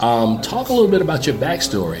 Talk a little bit about your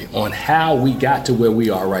backstory on how we got to where we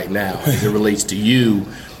are right now as it relates to you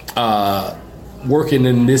working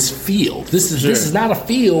in this field. This is not a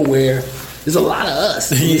field where there's a lot of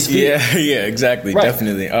us. Yeah, exactly. Right.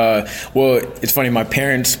 Definitely. Well, it's funny. My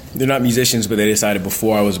parents, they're not musicians, but they decided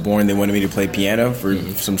before I was born they wanted me to play piano for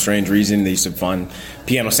some strange reason. They used to find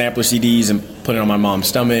piano sampler CDs and put it on my mom's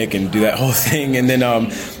stomach and do that whole thing. And then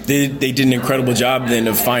they did an incredible job then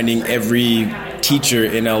of finding every teacher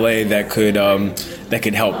in LA that could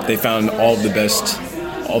help. They found all the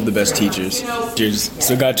best teachers.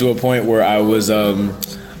 So it got to a point where I was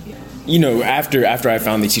after I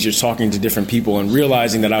found these teachers, talking to different people and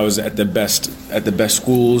realizing that I was at the best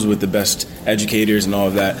schools with the best educators and all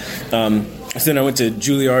of that. So then I went to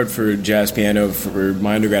Juilliard for jazz piano for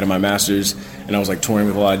my undergrad and my master's, and I was like touring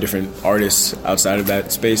with a lot of different artists outside of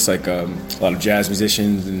that space, like a lot of jazz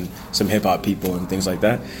musicians and some hip hop people and things like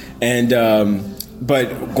that. And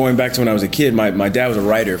but going back to when I was a kid, my dad was a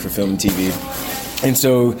writer for film and TV, and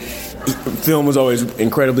so film was always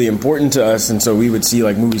incredibly important to us, and so we would see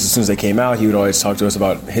like movies as soon as they came out. He would always talk to us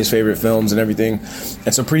about his favorite films and everything.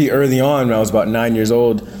 And so pretty early on, when I was about 9 years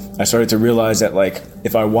old, I started to realize that like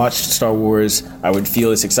if I watched Star Wars, I would feel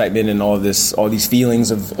this excitement and all these feelings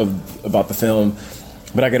about the film,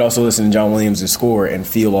 but I could also listen to John Williams' score and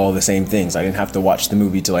feel all the same things. I didn't have to watch the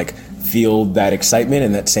movie to like feel that excitement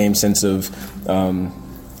and that same sense of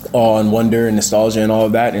awe and wonder and nostalgia and all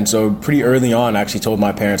of that. And so pretty early on, I actually told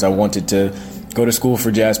my parents I wanted to go to school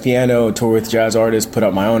for jazz piano, tour with jazz artists, put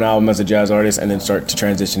out my own album as a jazz artist, and then start to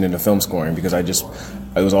transition into film scoring, because it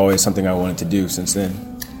was always something I wanted to do since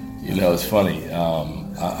then. It's funny.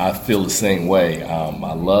 I feel the same way.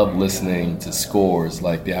 I love listening to scores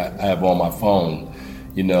like I have on my phone.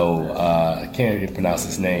 I can't even pronounce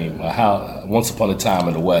his name. Once Upon a Time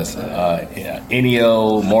in the West,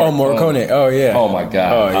 Ennio Morricone. Oh yeah. Oh my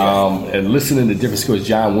God. Oh, yeah. And listening to different scores.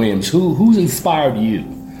 John Williams. Who's inspired you?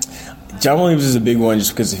 John Williams is a big one,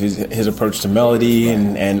 just because of his approach to melody,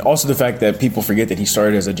 and also the fact that people forget that he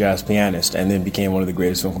started as a jazz pianist and then became one of the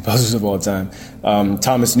greatest film composers of all time.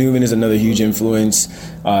 Thomas Newman is another huge influence.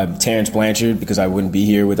 Terrence Blanchard, because I wouldn't be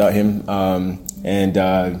here without him.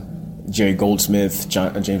 And Jerry Goldsmith,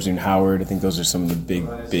 James Newton Howard. I think those are some of the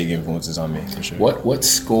big influences on me, for sure. What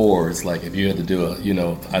scores, like if you had to do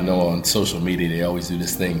I know on social media they always do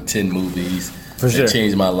this thing, 10 movies that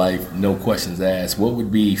changed my life, no questions asked. What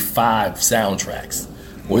would be 5 soundtracks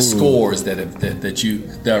or scores that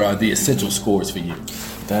are the essential scores for you?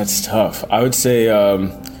 That's tough. I would say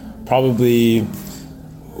probably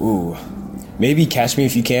maybe Catch Me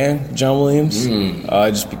If You Can, John Williams.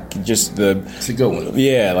 Just it's a good one.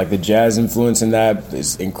 Yeah, like the jazz influence in that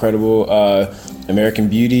is incredible. American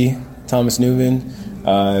Beauty, Thomas Newman.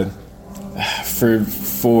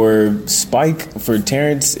 For Spike, for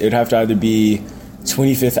Terrence, it'd have to either be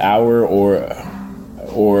 25th Hour or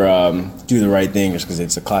Do the Right Thing, just because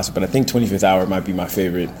it's a classic. But I think 25th Hour might be my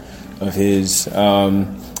favorite of his.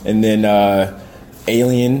 And then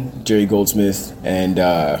Alien, Jerry Goldsmith, and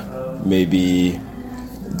maybe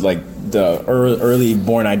like the early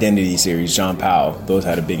Born Identity series, John Powell. Those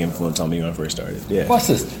had a big influence on me when I first started. Yeah. Watch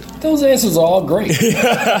this. Those answers are all great. This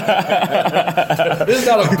is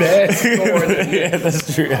not a bad story. Yeah,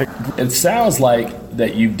 that's true. It sounds like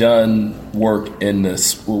that you've done work in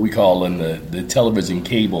this, what we call in the television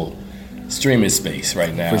cable streaming space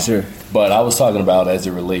right now. For sure. But I was talking about as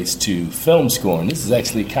it relates to film scoring. This is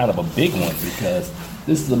actually kind of a big one because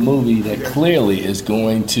this is a movie that clearly is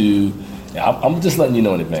going to, I'm just letting you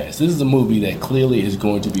know in advance, this is a movie that clearly is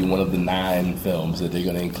going to be one of the 9 films that they're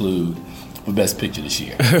going to include for Best Picture this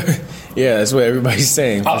year. Yeah, that's what everybody's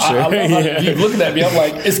saying, for sure. I love you looking at me, I'm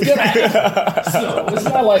like, it's going to happen. So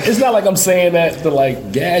it's not like I'm saying that to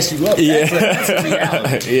like gas you up. That's a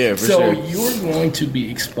reality. Yeah, for sure. So you're going to be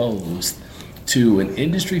exposed to an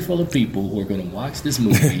industry full of people who are going to watch this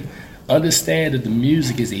movie, understand that the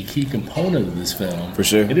music is a key component of this film. For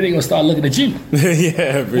sure. And then they're going to start looking at you.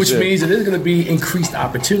 Yeah, for which sure. means that there's going to be increased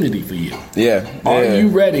opportunity for you. Yeah. Are you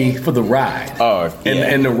ready for the ride? Oh, yeah.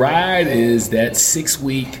 And the ride is that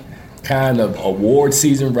 6-week kind of award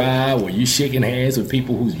season ride where you shaking hands with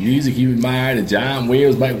people whose music you admired, and John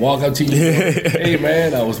Williams might walk up to you and go, hey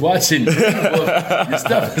man, I was watching you. Your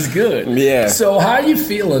stuff is good. Yeah. So how are you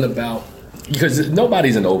feeling about, because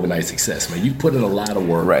nobody's an overnight success, man. You put in a lot of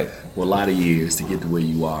work, right, for a lot of years to get to where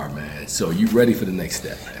you are, man. So are you ready for the next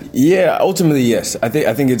step, man? Yeah, ultimately, yes. I think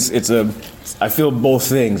I feel both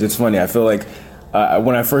things. It's funny. I feel like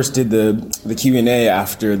when I first did the Q&A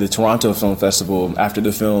after the Toronto Film Festival, after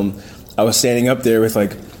the film, I was standing up there with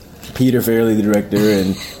like Peter Farrelly, the director,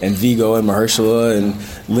 and Vigo and Mahershala and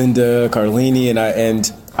Linda Carlini,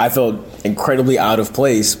 and I felt incredibly out of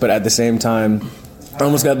place, but at the same time, I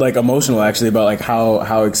almost got like emotional actually about like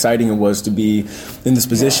how exciting it was to be in this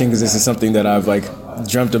position, because this is something that I've like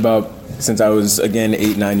dreamt about since I was, again,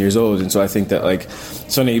 8-9 years old. And so I think that like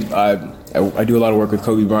Sonny, I do a lot of work with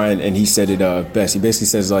Kobe Bryant, and he said it best. He basically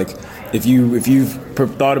says like, if you've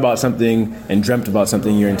thought about something and dreamt about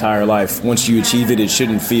something your entire life, once you achieve it, it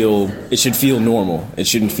should feel normal. It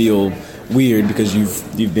shouldn't feel weird because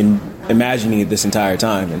you've been imagining it this entire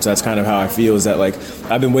time. And so that's kind of how I feel, is that like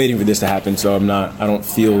I've been waiting for this to happen, so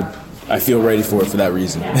I feel ready for it for that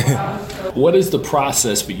reason. What is the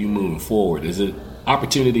process for you moving forward? Is it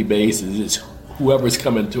opportunity based? Is it whoever's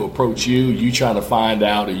coming to approach you trying to find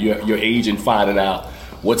out, or your agent finding out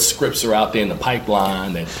what scripts are out there in the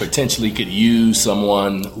pipeline that potentially could use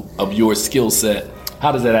someone of your skill set?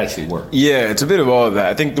 How does that actually work? Yeah, it's a bit of all of that.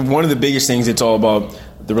 I think one of the biggest things, it's all about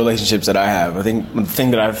the relationships that I have. I think the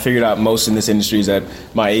thing that I've figured out most in this industry is that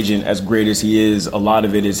my agent, as great as he is, a lot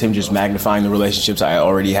of it is him just magnifying the relationships I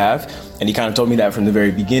already have. And he kind of told me that from the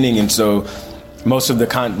very beginning. And so most of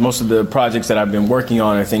the projects that I've been working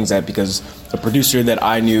on are things that because a producer that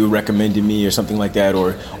I knew recommended me or something like that,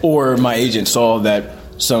 or my agent saw that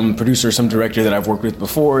some producer, some director that I've worked with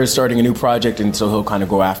before is starting a new project, and so he'll kind of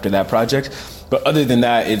go after that project. But other than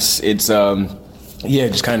that, it's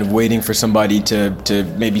just kind of waiting for somebody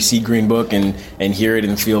to maybe see Green Book and hear it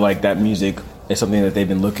and feel like that music is something that they've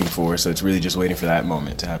been looking for. So it's really just waiting for that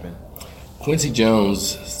moment to happen. Quincy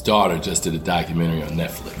Jones' daughter just did a documentary on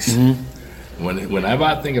Netflix. Mm-hmm. Whenever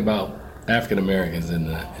I think about African Americans in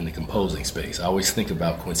the composing space, I always think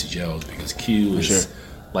about Quincy Jones, because Q is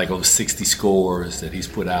like over 60 scores that he's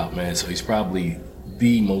put out, man. So he's probably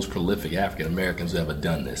the most prolific African Americans who ever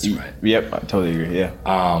done this, right? Yep, I totally agree.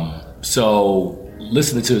 Yeah. So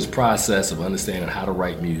listening to his process of understanding how to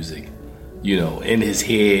write music, in his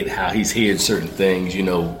head, how he's heard certain things,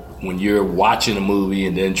 when you're watching a movie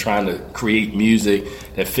and then trying to create music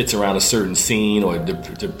that fits around a certain scene, or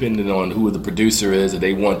depending on who the producer is, that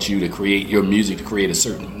they want you to create your music to create a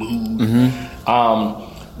certain mood. Mm-hmm.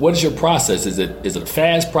 What is your process? Is it a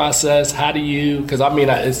fast process? How do you?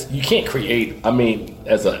 Because you can't create.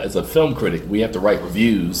 As a film critic, we have to write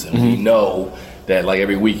reviews, and we know that like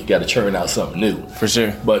every week you got to churn out something new. For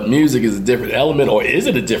sure. But music is a different element, or is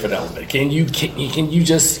it a different element? Can you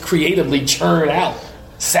just creatively churn out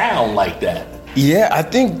sound like that? Yeah, I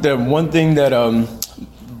think the one thing that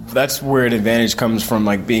that's where an advantage comes from,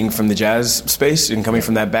 like being from the jazz space and coming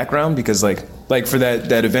from that background, because like for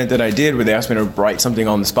that event that I did where they asked me to write something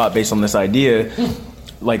on the spot based on this idea,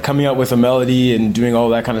 like coming up with a melody and doing all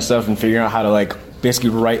that kind of stuff and figuring out how to like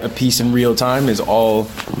basically write a piece in real time is all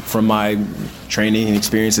from my training and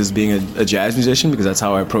experience as being a jazz musician, because that's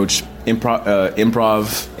how I approach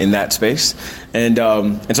improv in that space. And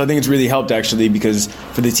so I think it's really helped actually, because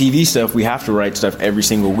for the TV stuff, we have to write stuff every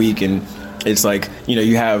single week. And it's like,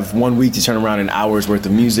 you have 1 week to turn around an hour's worth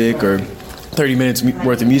of music or 30 minutes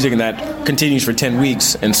worth of music, and that continues for 10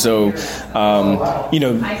 weeks. And so,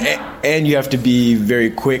 and you have to be very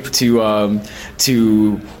quick to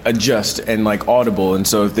adjust and like audible. And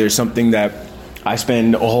so if there's something that I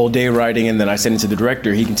spend a whole day writing and then I send it to the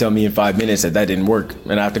director, he can tell me in 5 minutes that didn't work,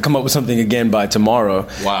 and I have to come up with something again by tomorrow.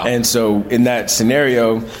 Wow. And so in that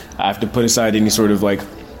scenario, I have to put aside any sort of like,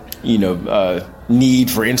 need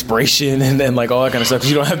for inspiration and then like all that kind of stuff,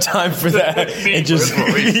 because you don't have time for that. And just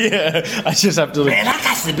I just have to. Man, I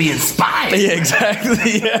got to be inspired. Yeah,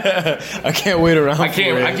 exactly. Yeah, I can't wait around. I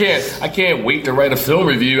can't wait to write a film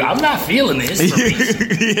review. I'm not feeling this.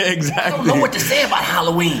 Yeah, exactly. I don't know what to say about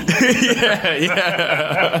Halloween.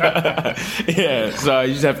 Yeah. So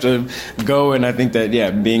you just have to go, and I think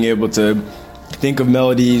that being able to think of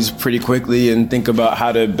melodies pretty quickly and think about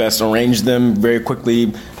how to best arrange them very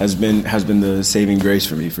quickly has been the saving grace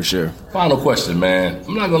for me, for sure. Final question, man.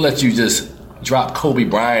 I'm not gonna let you just drop Kobe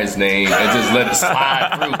Bryant's name and just let it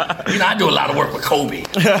slide through. I do a lot of work with Kobe.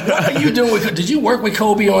 What are you doing with? Did you work with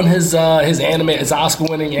Kobe on his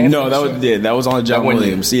Oscar-winning anime? No, that was all John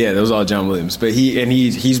Williams. Yeah, that was all John Williams. But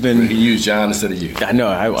he's been. He used John instead of you. I know.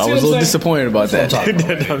 I was a little disappointed about that.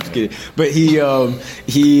 No, I'm just kidding. But he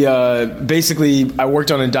basically, I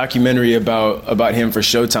worked on a documentary about him for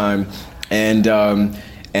Showtime,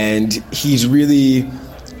 and he's really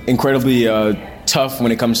incredibly tough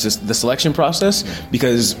when it comes to the selection process,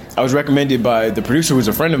 because I was recommended by the producer, who's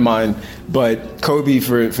a friend of mine, but Kobe,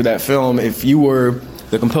 for that film, if you were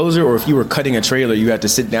the composer or if you were cutting a trailer, you had to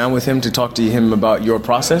sit down with him to talk to him about your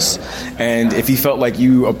process. And if he felt like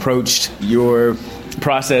you approached your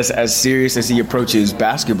process as serious as he approaches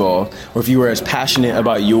basketball, or if you were as passionate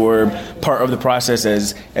about your part of the process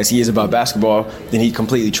as he is about basketball, then he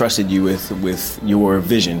completely trusted you with your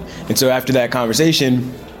vision. And so after that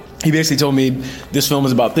conversation, he basically told me, this film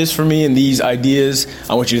is about this for me and these ideas.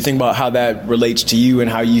 I want you to think about how that relates to you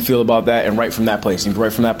and how you feel about that, and write from that place. And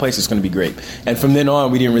right from that place, it's going to be great. And from then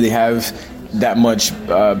on, we didn't really have that much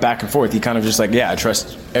back and forth. He kind of just like, I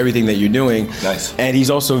trust everything that you're doing. Nice. And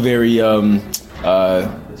he's also very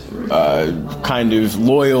kind of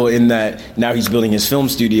loyal in that now he's building his film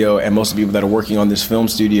studio, and most of the people that are working on this film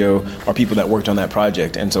studio are people that worked on that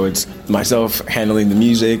project. And so it's myself handling the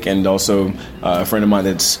music, and also a friend of mine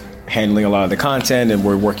that's handling a lot of the content, and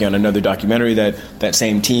we're working on another documentary that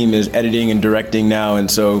same team is editing and directing now. And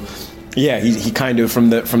so he kind of, from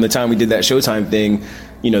the time we did that Showtime thing,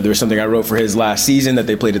 there was something I wrote for his last season that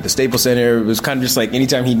they played at the Staples Center. It was kind of just like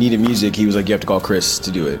anytime he needed music, he was like, you have to call Kris to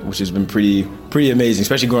do it, which has been pretty amazing,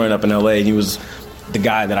 especially growing up in LA. He was the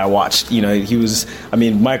guy that I watched.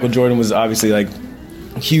 Michael Jordan was obviously like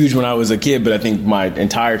huge when I was a kid, but I think my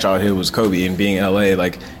entire childhood was Kobe, and being in LA,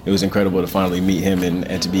 like, it was incredible to finally meet him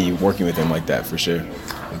and to be working with him like that, for sure.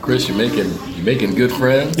 Kris, you're making good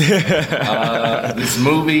friends. This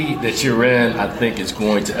movie that you're in, I think, is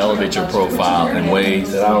going to elevate your profile in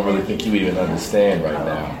ways that I don't really think you even understand right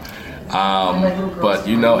now. But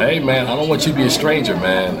hey man, I don't want you to be a stranger,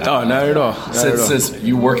 man. Oh, not at all. Since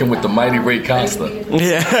you working with the mighty Ray Costa.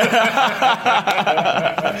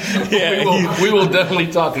 We will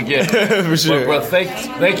definitely talk again. For sure. But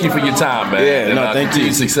thank you for your time, man. Yeah, and thank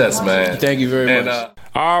you. Success, man. Thank you very much.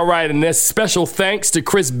 All right, and that's special thanks to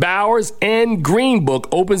Kris Bowers. And Green Book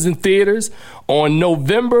opens in theaters on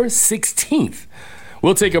November 16th.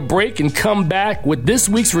 We'll take a break and come back with this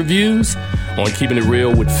week's reviews on Keeping It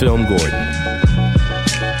Real with FilmGordon.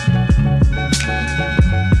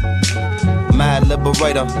 Mad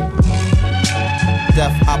liberator,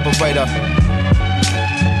 death operator,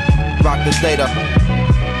 rock the data,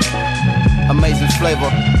 amazing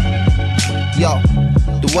flavor. Yo,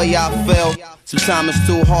 the way I feel, sometimes it's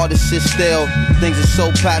too hard to sit still. Things are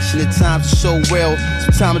so passionate, times are so real.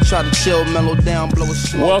 Sometimes I try to chill, mellow down, blow a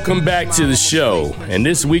smoke. Welcome back to the show, and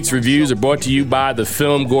this week's reviews are brought to you by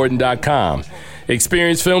thefilmgordon.com.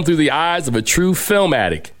 Experience film through the eyes of a true film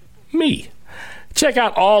addict, me. Check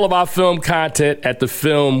out all of our film content at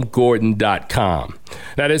thefilmgordon.com.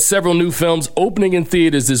 Now, there's several new films opening in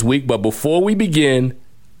theaters this week, but before we begin,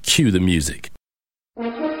 cue the music.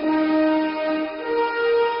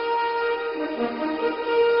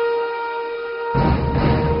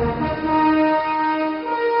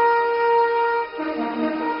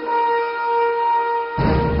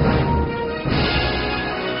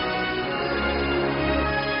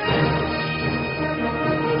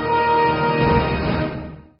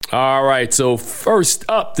 All right, so first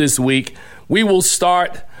up this week, we will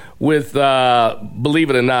start with, believe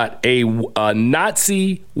it or not, a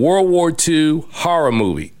Nazi World War II horror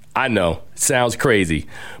movie. I know, sounds crazy.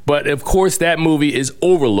 But, of course, that movie is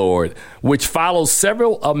Overlord, which follows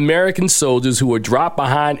several American soldiers who are dropped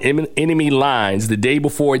behind enemy lines the day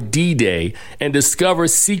before D-Day and discover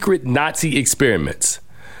secret Nazi experiments.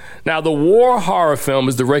 Now, the war horror film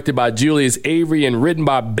is directed by Julius Avery and written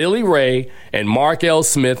by Billy Ray and Mark L.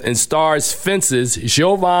 Smith and stars Fences,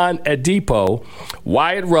 Jovan Adipo,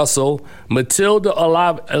 Wyatt Russell, Matilda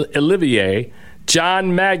Olivier,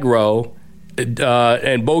 John Magro, and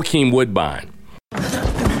Bokeem Woodbine.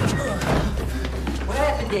 What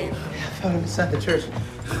happened there? I found him inside the church.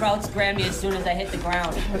 Crowds grabbed me as soon as I hit the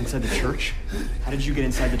ground. Inside the church? How did you get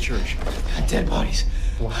inside the church? Dead bodies.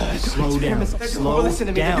 Slow down. Slow Listen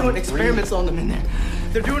to me. down. They're doing experiments on them in there.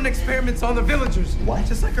 They're doing experiments on the villagers. What?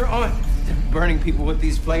 Just like her aunt. They're burning people with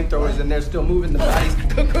these flamethrowers, and they're still moving the bodies.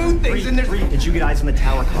 Cocoon things in there. Did you get eyes on the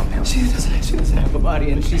tower compound? She doesn't have a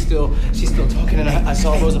body, and she's still talking. And I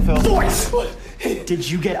saw Roosevelt. Voice. Did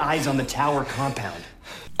you get eyes on the tower compound?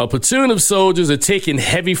 A platoon of soldiers are taking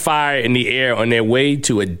heavy fire in the air on their way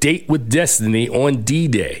to a date with destiny on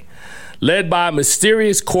D-Day. Led by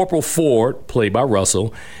mysterious Corporal Ford, played by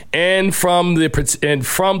Russell, and from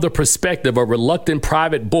the perspective of reluctant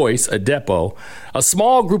Private Boyce, a depot, a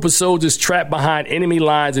small group of soldiers trapped behind enemy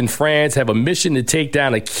lines in France have a mission to take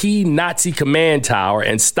down a key Nazi command tower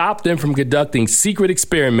and stop them from conducting secret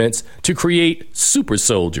experiments to create super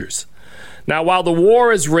soldiers. Now, while the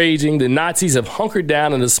war is raging, the Nazis have hunkered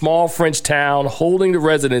down in a small French town, holding the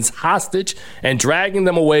residents hostage and dragging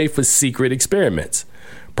them away for secret experiments.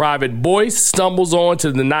 Private Boyce stumbles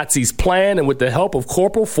onto the Nazis' plan, and with the help of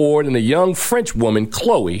Corporal Ford and a young French woman,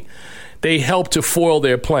 Chloe, they help to foil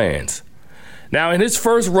their plans. Now, in his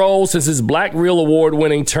first role since his Black Reel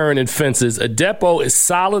Award-winning turn in Fences, Adepo is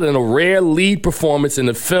solid and a rare lead performance in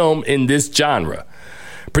a film in this genre.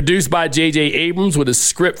 Produced by J.J. Abrams with a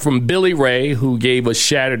script from Billy Ray, who gave us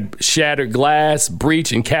Shattered Glass,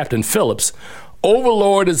 Breach, and Captain Phillips,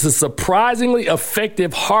 Overlord is a surprisingly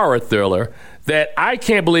effective horror thriller that I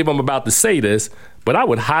can't believe I'm about to say this, but I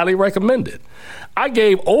would highly recommend it. I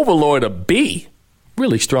gave Overlord a B.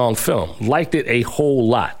 Really strong film. Liked it a whole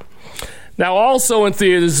lot. Now, also in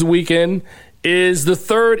theaters this weekend is the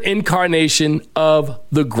third incarnation of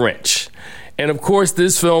The Grinch. And of course,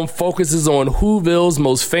 this film focuses on Whoville's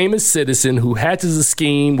most famous citizen who hatches a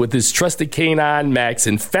scheme with his trusted canine Max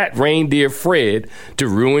and fat reindeer Fred to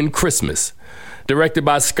ruin Christmas. Directed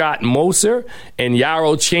by Scott Moser and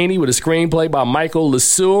Yarrow Cheney with a screenplay by Michael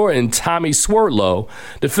LeSueur and Tommy Swerdlow,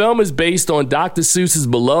 the film is based on Dr. Seuss's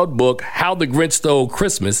beloved book, How the Grinch Stole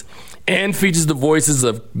Christmas, and features the voices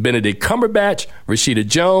of Benedict Cumberbatch, Rashida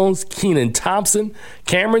Jones, Kenan Thompson,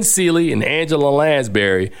 Cameron Seeley, and Angela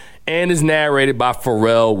Lansbury, and is narrated by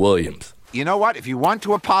Pharrell Williams. You know what? If you want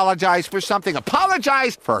to apologize for something,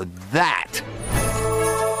 apologize for that.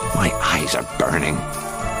 My eyes are burning.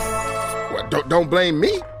 Well, don't blame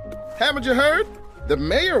me. Haven't you heard? The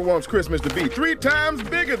mayor wants Christmas to be 3 times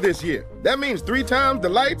bigger this year. That means 3 times the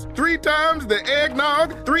lights, 3 times the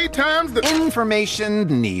eggnog, 3 times the...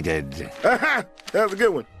 Information needed. Aha! That was a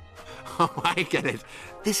good one. Oh, I get it.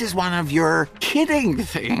 This is one of your kidding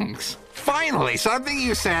things. Finally, something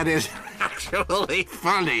you said is actually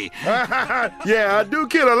funny. Yeah, I do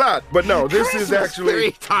kid a lot, but no, this Christmas is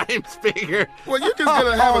actually 3 times bigger. Well, you're just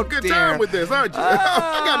gonna have a good time with this, aren't you?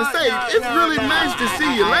 I gotta say, it's really nice to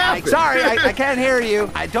see you laughing. Sorry, I can't hear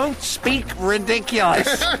you. I don't speak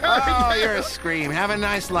ridiculous. Oh, you're a scream. Have a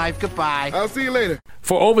nice life. Goodbye. I'll see you later.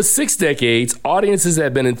 For over 6 decades, audiences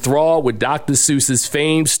have been enthralled with Dr. Seuss's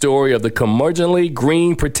famed story of the curmudgeonly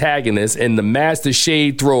green protagonist and the master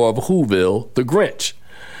shade thrower of Whoville, the Grinch.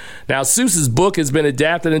 Now, Seuss's book has been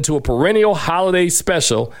adapted into a perennial holiday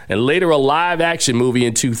special and later a live-action movie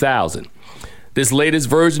in 2000. This latest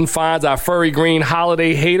version finds our furry green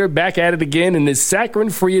holiday hater back at it again in this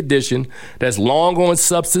saccharine-free edition that's long on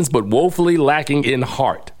substance but woefully lacking in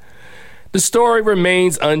heart. The story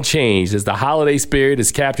remains unchanged as the holiday spirit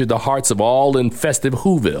has captured the hearts of all in festive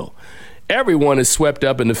Whoville. Everyone is swept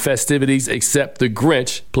up in the festivities except the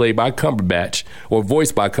Grinch, played by Cumberbatch, or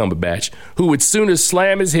voiced by Cumberbatch, who would sooner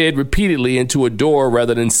slam his head repeatedly into a door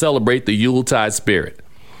rather than celebrate the Yuletide spirit.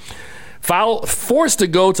 Forced to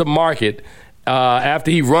go to market after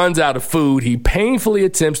he runs out of food, he painfully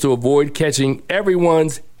attempts to avoid catching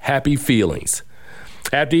everyone's happy feelings.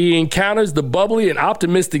 After he encounters the bubbly and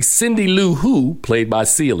optimistic Cindy Lou Who, played by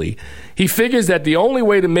Seeley, he figures that the only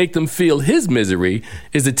way to make them feel his misery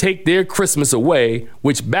is to take their Christmas away,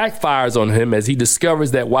 which backfires on him as he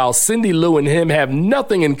discovers that while Cindy Lou and him have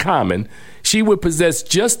nothing in common, she would possess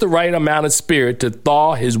just the right amount of spirit to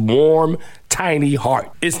thaw his warm, tiny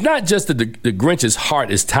heart. It's not just that the Grinch's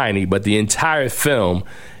heart is tiny, but the entire film,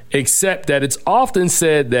 except that it's often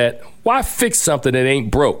said that why fix something that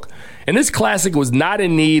ain't broke? And this classic was not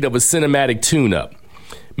in need of a cinematic tune-up.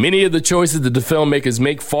 Many of the choices that the filmmakers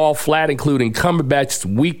make fall flat, including Cumberbatch's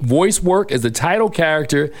weak voice work as the title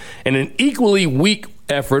character and an equally weak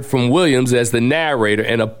effort from Williams as the narrator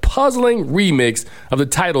and a puzzling remix of the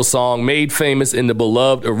title song made famous in the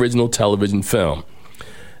beloved original television film.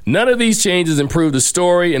 None of these changes improve the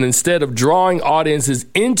story, and instead of drawing audiences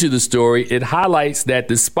into the story, it highlights that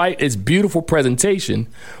despite its beautiful presentation,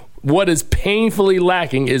 what is painfully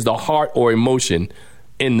lacking is the heart or emotion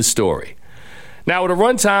in the story. Now, with a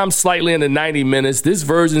runtime slightly under 90 minutes, this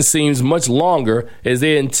version seems much longer as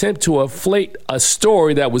they attempt to inflate a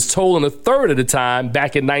story that was told in a third of the time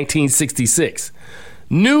back in 1966.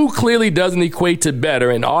 New clearly doesn't equate to better,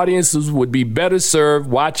 and audiences would be better served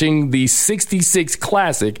watching the 66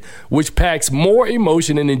 classic, which packs more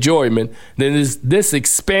emotion and enjoyment than this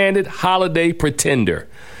expanded holiday pretender.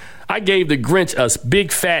 I gave The Grinch a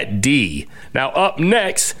big fat D. Now, up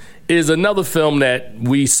next is another film that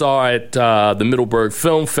we saw at the Middleburg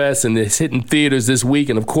Film Fest and it's hitting theaters this week,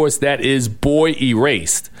 and of course that is Boy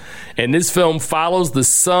Erased. And this film follows the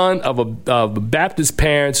son of a Baptist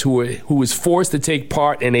parents who was forced to take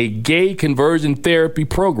part in a gay conversion therapy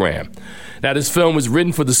program. Now, this film was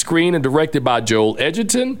written for the screen and directed by Joel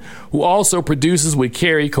Edgerton, who also produces with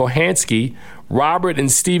Carrie Kohansky, Robert and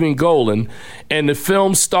Stephen Golan, and the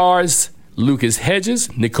film stars Lucas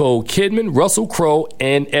Hedges, Nicole Kidman, Russell Crowe,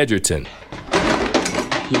 and Edgerton.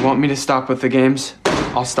 You want me to stop with the games?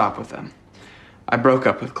 I'll stop with them. I broke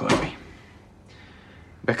up with Chloe.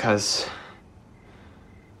 Because...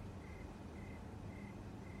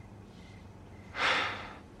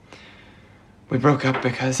 we broke up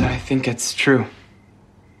because I think it's true.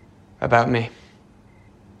 About me.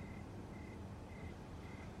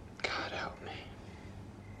 God help me.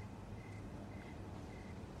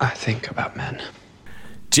 I think about men.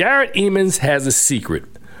 Jared Emmons has a secret,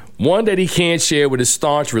 one that he can't share with his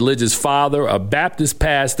staunch religious father, a Baptist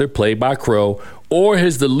pastor played by Crowe, or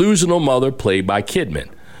his delusional mother played by Kidman.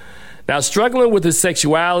 Now, struggling with his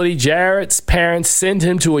sexuality, Jared's parents send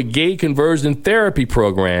him to a gay conversion therapy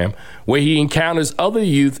program where he encounters other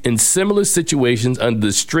youth in similar situations under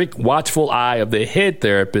the strict, watchful eye of their head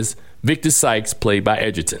therapist, Victor Sykes, played by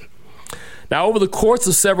Edgerton. Now, over the course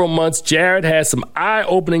of several months, Jared has some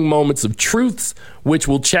eye-opening moments of truths which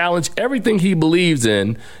will challenge everything he believes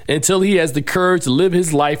in until he has the courage to live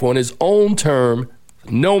his life on his own term,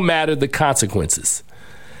 no matter the consequences.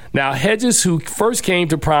 Now, Hedges, who first came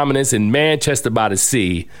to prominence in Manchester by the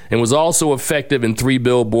Sea and was also effective in 3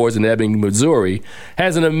 Billboards in Ebbing, Missouri,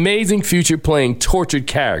 has an amazing future playing tortured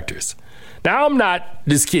characters. Now, I'm not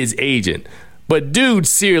this kid's agent, but dude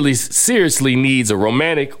seriously needs a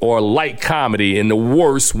romantic or light comedy in the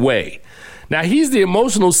worst way. Now, he's the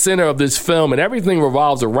emotional center of this film, and everything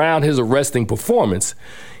revolves around his arresting performance.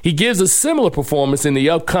 He gives a similar performance in the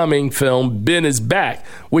upcoming film Ben is Back,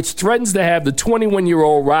 which threatens to have the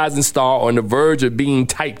 21-year-old rising star on the verge of being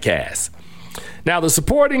typecast. Now, the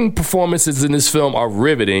supporting performances in this film are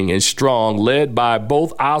riveting and strong, led by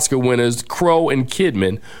both Oscar winners Crowe and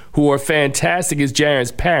Kidman, who are fantastic as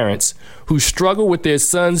Jared's parents, who struggle with their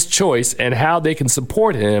son's choice and how they can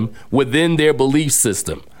support him within their belief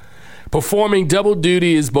system. Performing double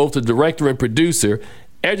duty as both the director and producer,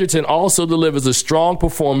 Edgerton also delivers a strong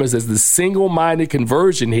performance as the single-minded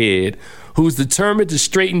conversion head who's determined to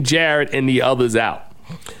straighten Jared and the others out.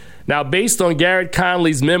 Now, based on Garrett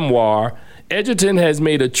Conley's memoir, Edgerton has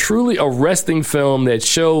made a truly arresting film that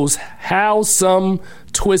shows how some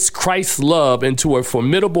twist Christ's love into a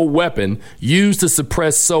formidable weapon used to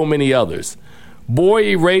suppress so many others. Boy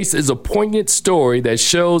Erased is a poignant story that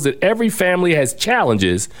shows that every family has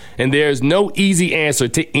challenges and there's no easy answer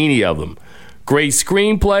to any of them. Great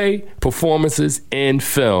screenplay, performances, and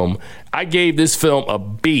film. I gave this film a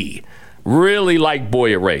B. Really like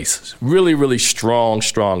Boy Erased. Really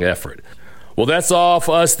strong effort. Well, that's all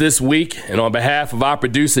for us this week. And on behalf of our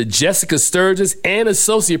producer, Jessica Sturgis, and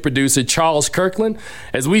associate producer, Charles Kirkland,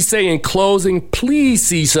 as we say in closing, please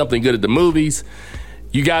see something good at the movies.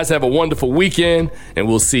 You guys have a wonderful weekend, and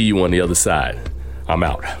we'll see you on the other side. I'm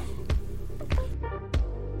out.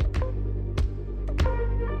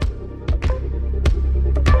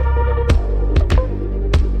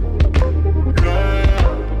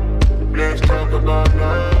 Let's talk about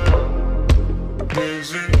love.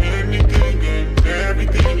 Is it anything and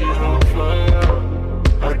everything you offer?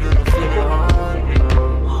 I didn't feel it on you.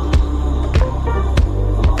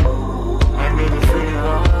 I didn't feel it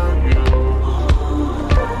on you.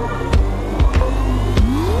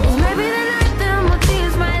 Maybe the night that I'm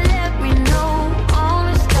tears my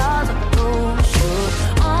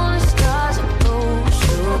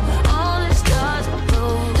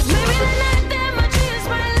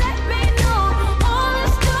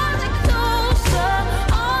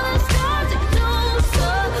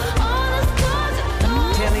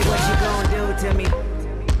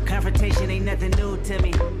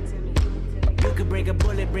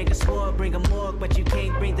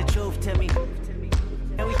to me.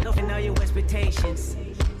 And we know all your expectations.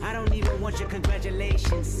 I don't even want your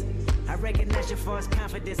congratulations. I recognize your false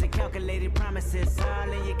confidence and calculated promises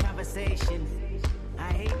all in your conversation.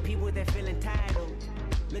 I hate people that feel entitled.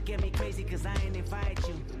 Look at me crazy cause I ain't invite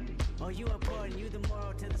you. Oh, you important, you the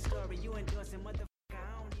moral to the story. You endorsing motherfucker, I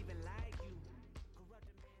don't even like you. Corrupt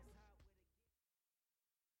a man's heart with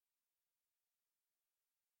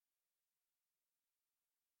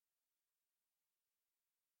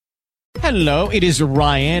a... Hello, it is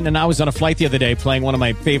Ryan, and I was on a flight the other day playing one of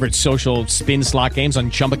my favorite social spin slot games on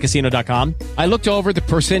ChumbaCasino.com. I looked over at the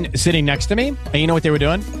person sitting next to me, and you know what they were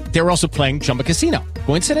doing? They were also playing Chumba Casino.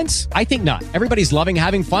 Coincidence? I think not. Everybody's loving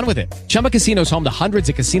having fun with it. Chumba Casino is home to hundreds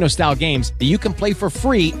of casino-style games that you can play for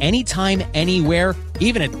free anytime, anywhere,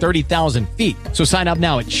 even at 30,000 feet. So sign up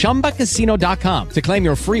now at ChumbaCasino.com to claim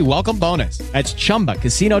your free welcome bonus. That's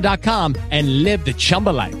ChumbaCasino.com and live the Chumba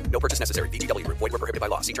life. No purchase necessary. VGW. Void where prohibited by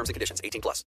law. See terms and conditions. 18+.